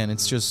that. Again,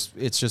 it's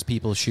just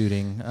people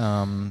shooting,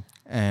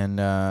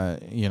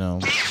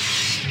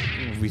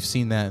 we've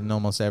seen that in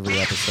almost every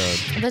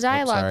episode. The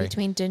dialogue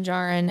between Din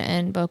Djarin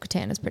and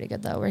Bo-Katan is pretty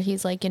good though, where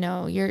he's like,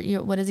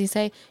 you're what does he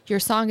say? Your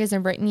song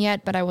isn't written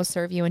yet, but I will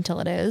serve you until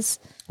it is.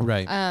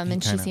 Right.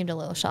 And she seemed a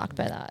little shocked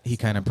by that. He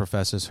kind of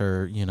professes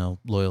her,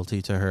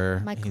 loyalty to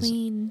her. My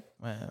queen.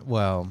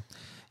 Well,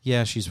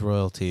 yeah, she's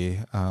royalty.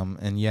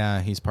 And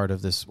yeah, he's part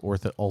of this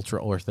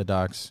ultra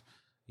orthodox,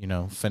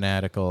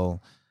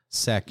 fanatical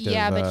sect of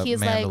but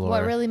he's Mandalore. like,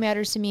 what really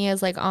matters to me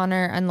is like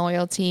honor and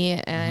loyalty,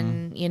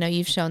 and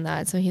you've shown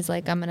that. So he's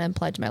like, I'm gonna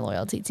pledge my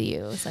loyalty to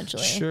you,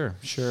 essentially.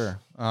 Sure.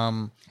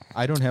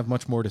 I don't have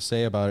much more to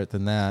say about it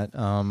than that.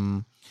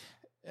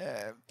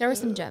 There were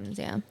some gems,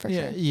 for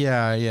sure.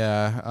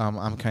 Yeah.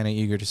 I'm kind of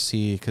eager to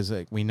see because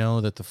we know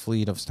that the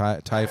fleet of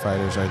TIE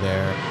fighters are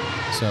there.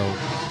 So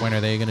when are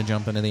they going to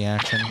jump into the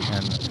action,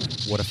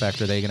 and what effect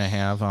are they going to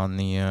have on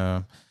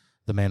the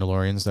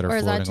Mandalorians that are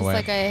floating away? Or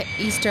is that just like a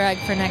Easter egg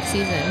for next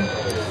season?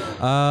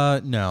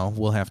 No,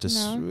 we'll have to.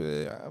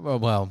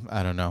 Well,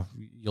 I don't know.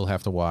 You'll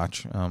have to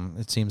watch.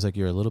 It seems like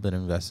you're a little bit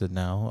invested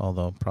now,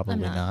 although probably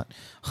not.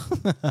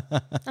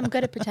 I'm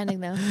good at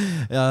pretending, though.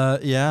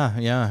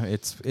 Yeah.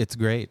 It's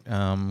great.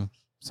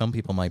 Some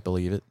people might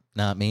believe it,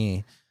 not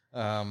me.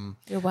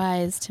 You're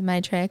wise to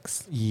my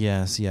tricks.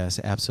 Yes,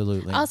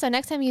 absolutely. Also,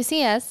 next time you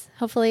see us,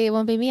 hopefully it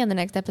won't be me on the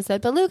next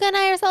episode, but Luca and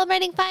I are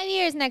celebrating 5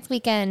 years next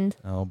weekend.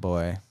 Oh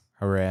boy.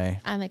 Hooray.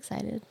 I'm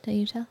excited. Can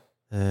you tell?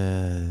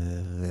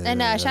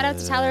 And shout out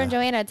to Tyler and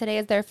Joanna. Today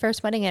is their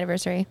first wedding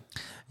anniversary.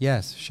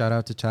 Yes, shout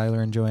out to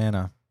Tyler and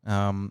Joanna.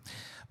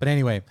 But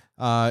anyway,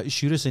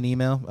 shoot us an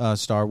email,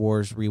 Star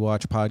Wars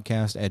Rewatch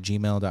Podcast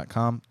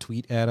 @gmail.com.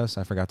 Tweet at us.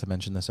 I forgot to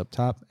mention this up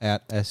top,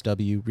 at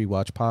SW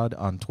Rewatch Pod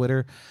on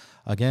Twitter.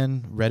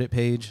 Again, Reddit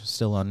page,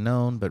 still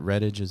unknown, but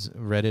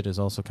Reddit is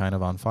also kind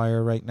of on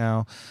fire right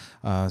now.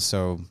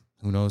 So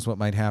who knows what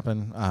might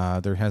happen.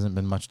 There hasn't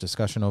been much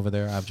discussion over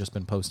there. I've just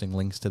been posting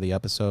links to the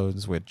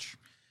episodes, which,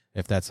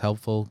 if that's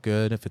helpful,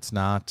 good. If it's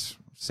not,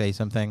 say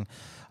something.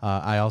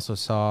 I also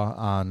saw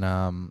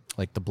on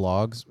like the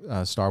blogs,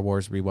 Star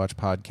Wars Rewatch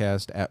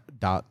Podcast at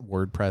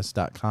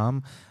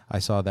 .wordpress.com. I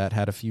saw that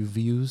had a few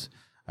views.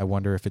 I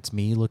wonder if it's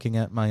me looking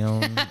at my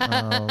own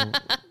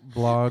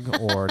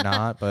blog or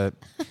not, but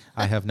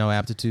I have no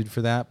aptitude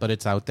for that. But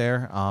it's out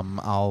there.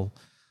 I'll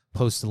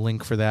post a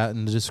link for that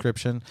in the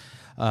description.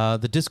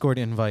 The Discord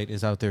invite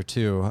is out there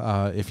too,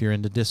 if you're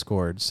into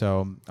Discord.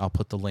 So I'll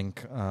put the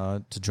link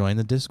to join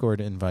the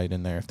Discord invite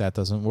in there. If that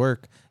doesn't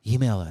work,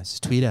 email us,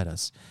 tweet at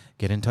us,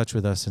 get in touch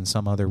with us in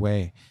some other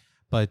way.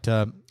 But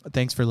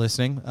thanks for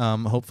listening.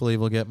 Hopefully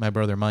we'll get my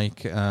brother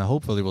Mike.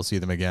 Hopefully we'll see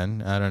them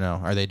again. I don't know.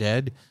 Are they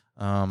dead?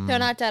 They're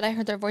not dead. I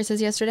heard their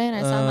voices yesterday and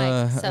I saw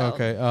Mike. So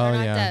okay. They're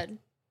not dead.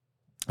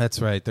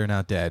 That's right. They're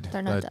not dead.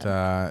 They're not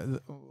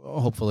dead.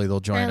 Hopefully they'll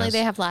join Apparently us.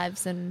 they have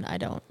lives and I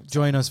don't.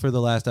 Join us for the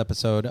last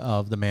episode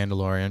of The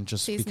Mandalorian,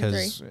 just Season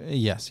because. 3.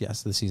 Yes,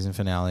 the season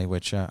finale,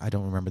 which I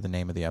don't remember the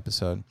name of the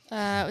episode. It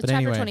was But chapter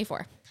anyway,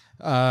 24.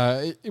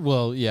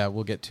 Well, yeah,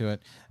 we'll get to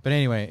it. But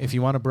anyway, if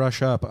you want to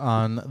brush up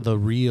on the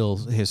real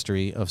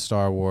history of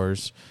Star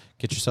Wars,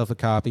 get yourself a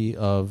copy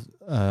of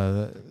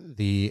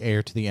the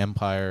Heir to the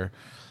Empire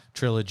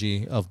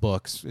trilogy of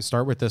books.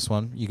 Start with this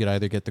one. You could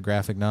either get the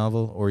graphic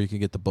novel or you could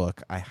get the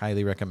book. I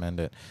highly recommend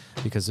it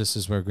because this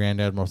is where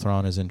Grand Admiral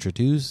Thrawn is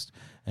introduced,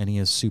 and he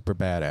is super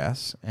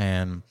badass.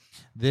 And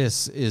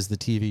this is the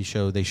TV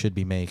show they should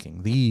be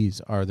making. These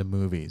are the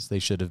movies they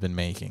should have been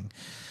making.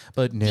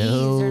 But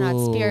no. These are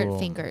not spirit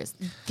fingers.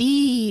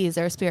 These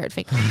are spirit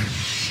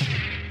fingers.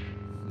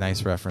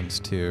 Nice reference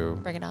to...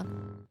 Bring it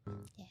on.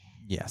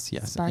 Yes,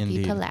 Sparky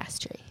indeed.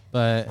 Pilastri.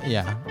 But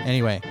yeah,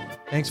 anyway,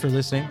 thanks for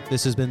listening.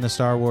 This has been the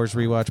Star Wars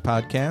Rewatch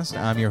Podcast.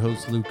 I'm your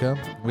host, Luca.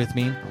 With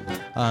me,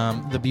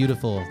 the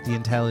beautiful, the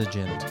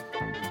intelligent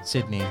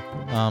Sydney,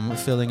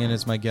 filling in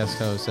as my guest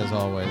host, as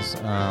always.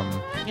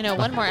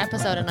 One more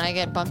episode and I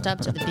get bumped up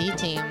to the B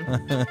team.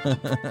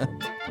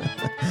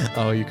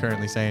 Oh, you're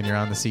currently saying you're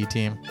on the C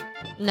team?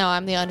 No,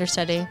 I'm the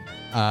understudy.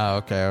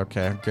 Okay,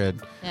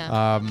 good.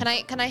 Yeah.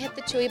 Can I hit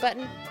the Chewy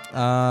button?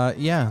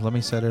 Yeah, let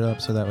me set it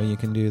up so that way you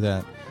can do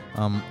that.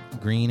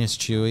 Green is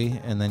Chewy,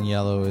 and then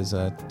yellow is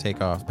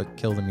Takeoff, but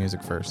kill the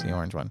music first, the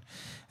orange one.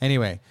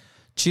 Anyway,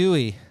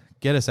 Chewy,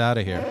 get us out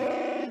of here.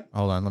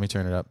 Hold on, let me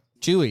turn it up.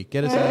 Chewy,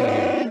 get us out of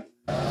here.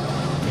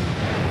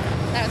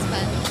 That was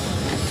fun.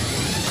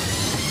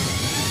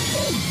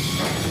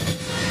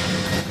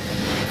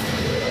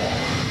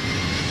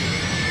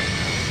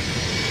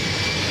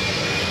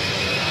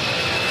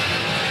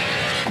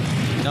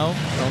 No,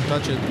 don't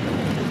touch it.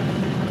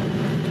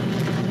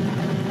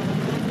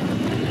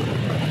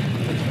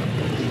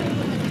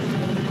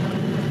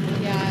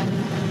 Yeah.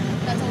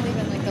 That's only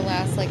been like the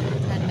last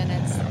 10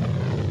 minutes.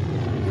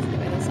 The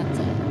way the sun's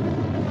up.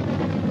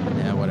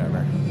 Yeah,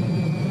 whatever.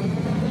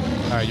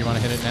 All right, you want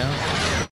to hit it now?